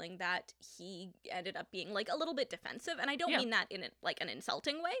the feeling that he ended up being, like, a little bit defensive, and I don't mean that in, like, an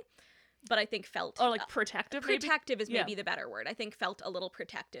insulting way, but I think felt... Or, like, protective, maybe? Protective is maybe the better word. I think felt a little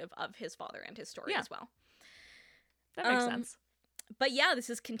protective of his father and his story as well. That makes sense. But yeah, this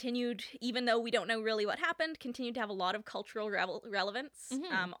has continued, even though we don't know really what happened, continued to have a lot of cultural relevance.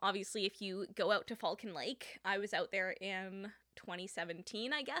 Mm-hmm. Obviously, if you go out to Falcon Lake, I was out there in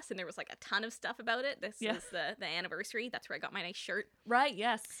 2017, I guess, and there was like a ton of stuff about it. This is the anniversary. That's where I got my nice shirt. Right,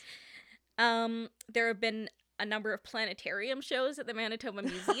 yes. There have been a number of planetarium shows at the Manitoba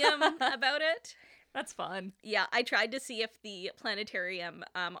Museum about it. That's fun. Yeah, I tried to see if the planetarium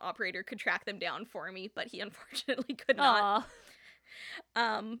operator could track them down for me, but he unfortunately could not.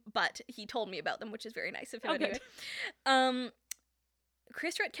 But he told me about them, which is very nice of him Oh, good. anyway.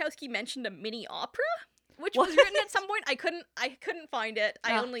 Chris Rutkowski mentioned a mini opera, which What? was written at some point. I couldn't find it.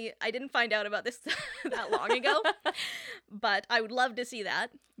 Ah. I didn't find out about this that long ago. But I would love to see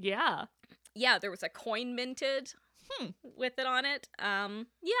that. Yeah. Yeah, there was a coin minted with it on it.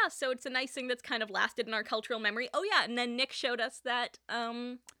 Yeah, so it's a nice thing that's kind of lasted in our cultural memory. Oh yeah, and then Nick showed us that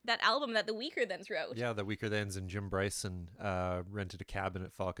that album that the Weaker Thans wrote. Yeah, the Weaker Thans and Jim Bryson rented a cabin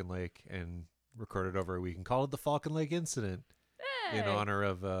at Falcon Lake and recorded over a week and called it the Falcon Lake Incident in Hey. honor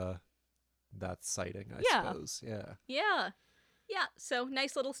of that sighting, I Yeah. suppose. Yeah. Yeah, so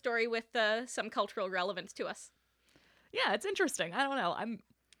nice little story with some cultural relevance to us. Yeah, it's interesting. I don't know. I'm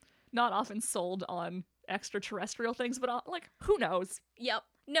not often sold on extraterrestrial things, but like, who knows? Yep.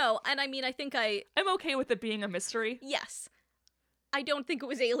 No, and I mean, I think I'm okay with it being a mystery. yes. I don't think it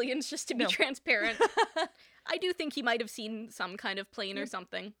was aliens, just to be No. transparent. I do think he might have seen some kind of plane or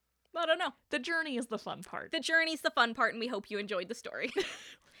something. I don't know. The journey is the fun part. The journey's the fun part, and we hope you enjoyed the story.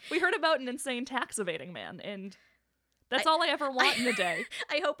 We heard about an insane tax evading man, and that's all I ever want in a day.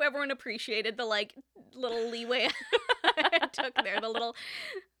 I hope everyone appreciated the little leeway I took there, the little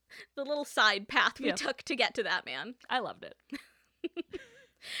side path we Yeah. took to get to that man. I loved it.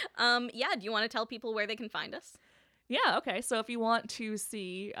 Yeah, do you want to tell people where they can find us? Yeah, okay. So if you want to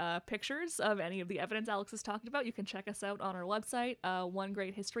see pictures of any of the evidence Alex has talked about, you can check us out on our website,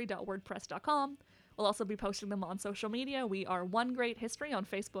 onegreathistory.wordpress.com. We'll also be posting them on social media. We are One Great History on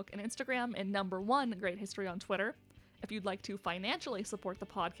Facebook and Instagram, and #1 Great History on Twitter. If you'd like to financially support the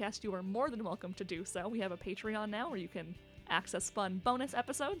podcast, you are more than welcome to do so. We have a Patreon now where you can access fun bonus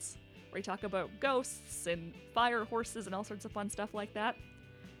episodes where we talk about ghosts and fire horses and all sorts of fun stuff like that.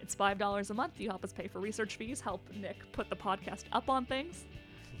 It's $5 a month. You help us pay for research fees, help Nick put the podcast up on things.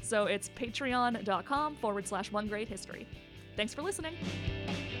 So it's patreon.com/One Great History. Thanks for listening.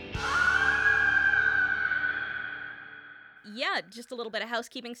 Yeah, just a little bit of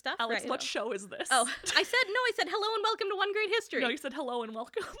housekeeping stuff. Alex, right? what show is this? Oh, I said hello and welcome to One Great History. No, you said hello and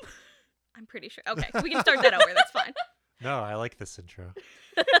welcome. I'm pretty sure. Okay, we can start that over. That's fine. No, I like this intro.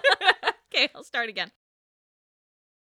 Okay, I'll start again.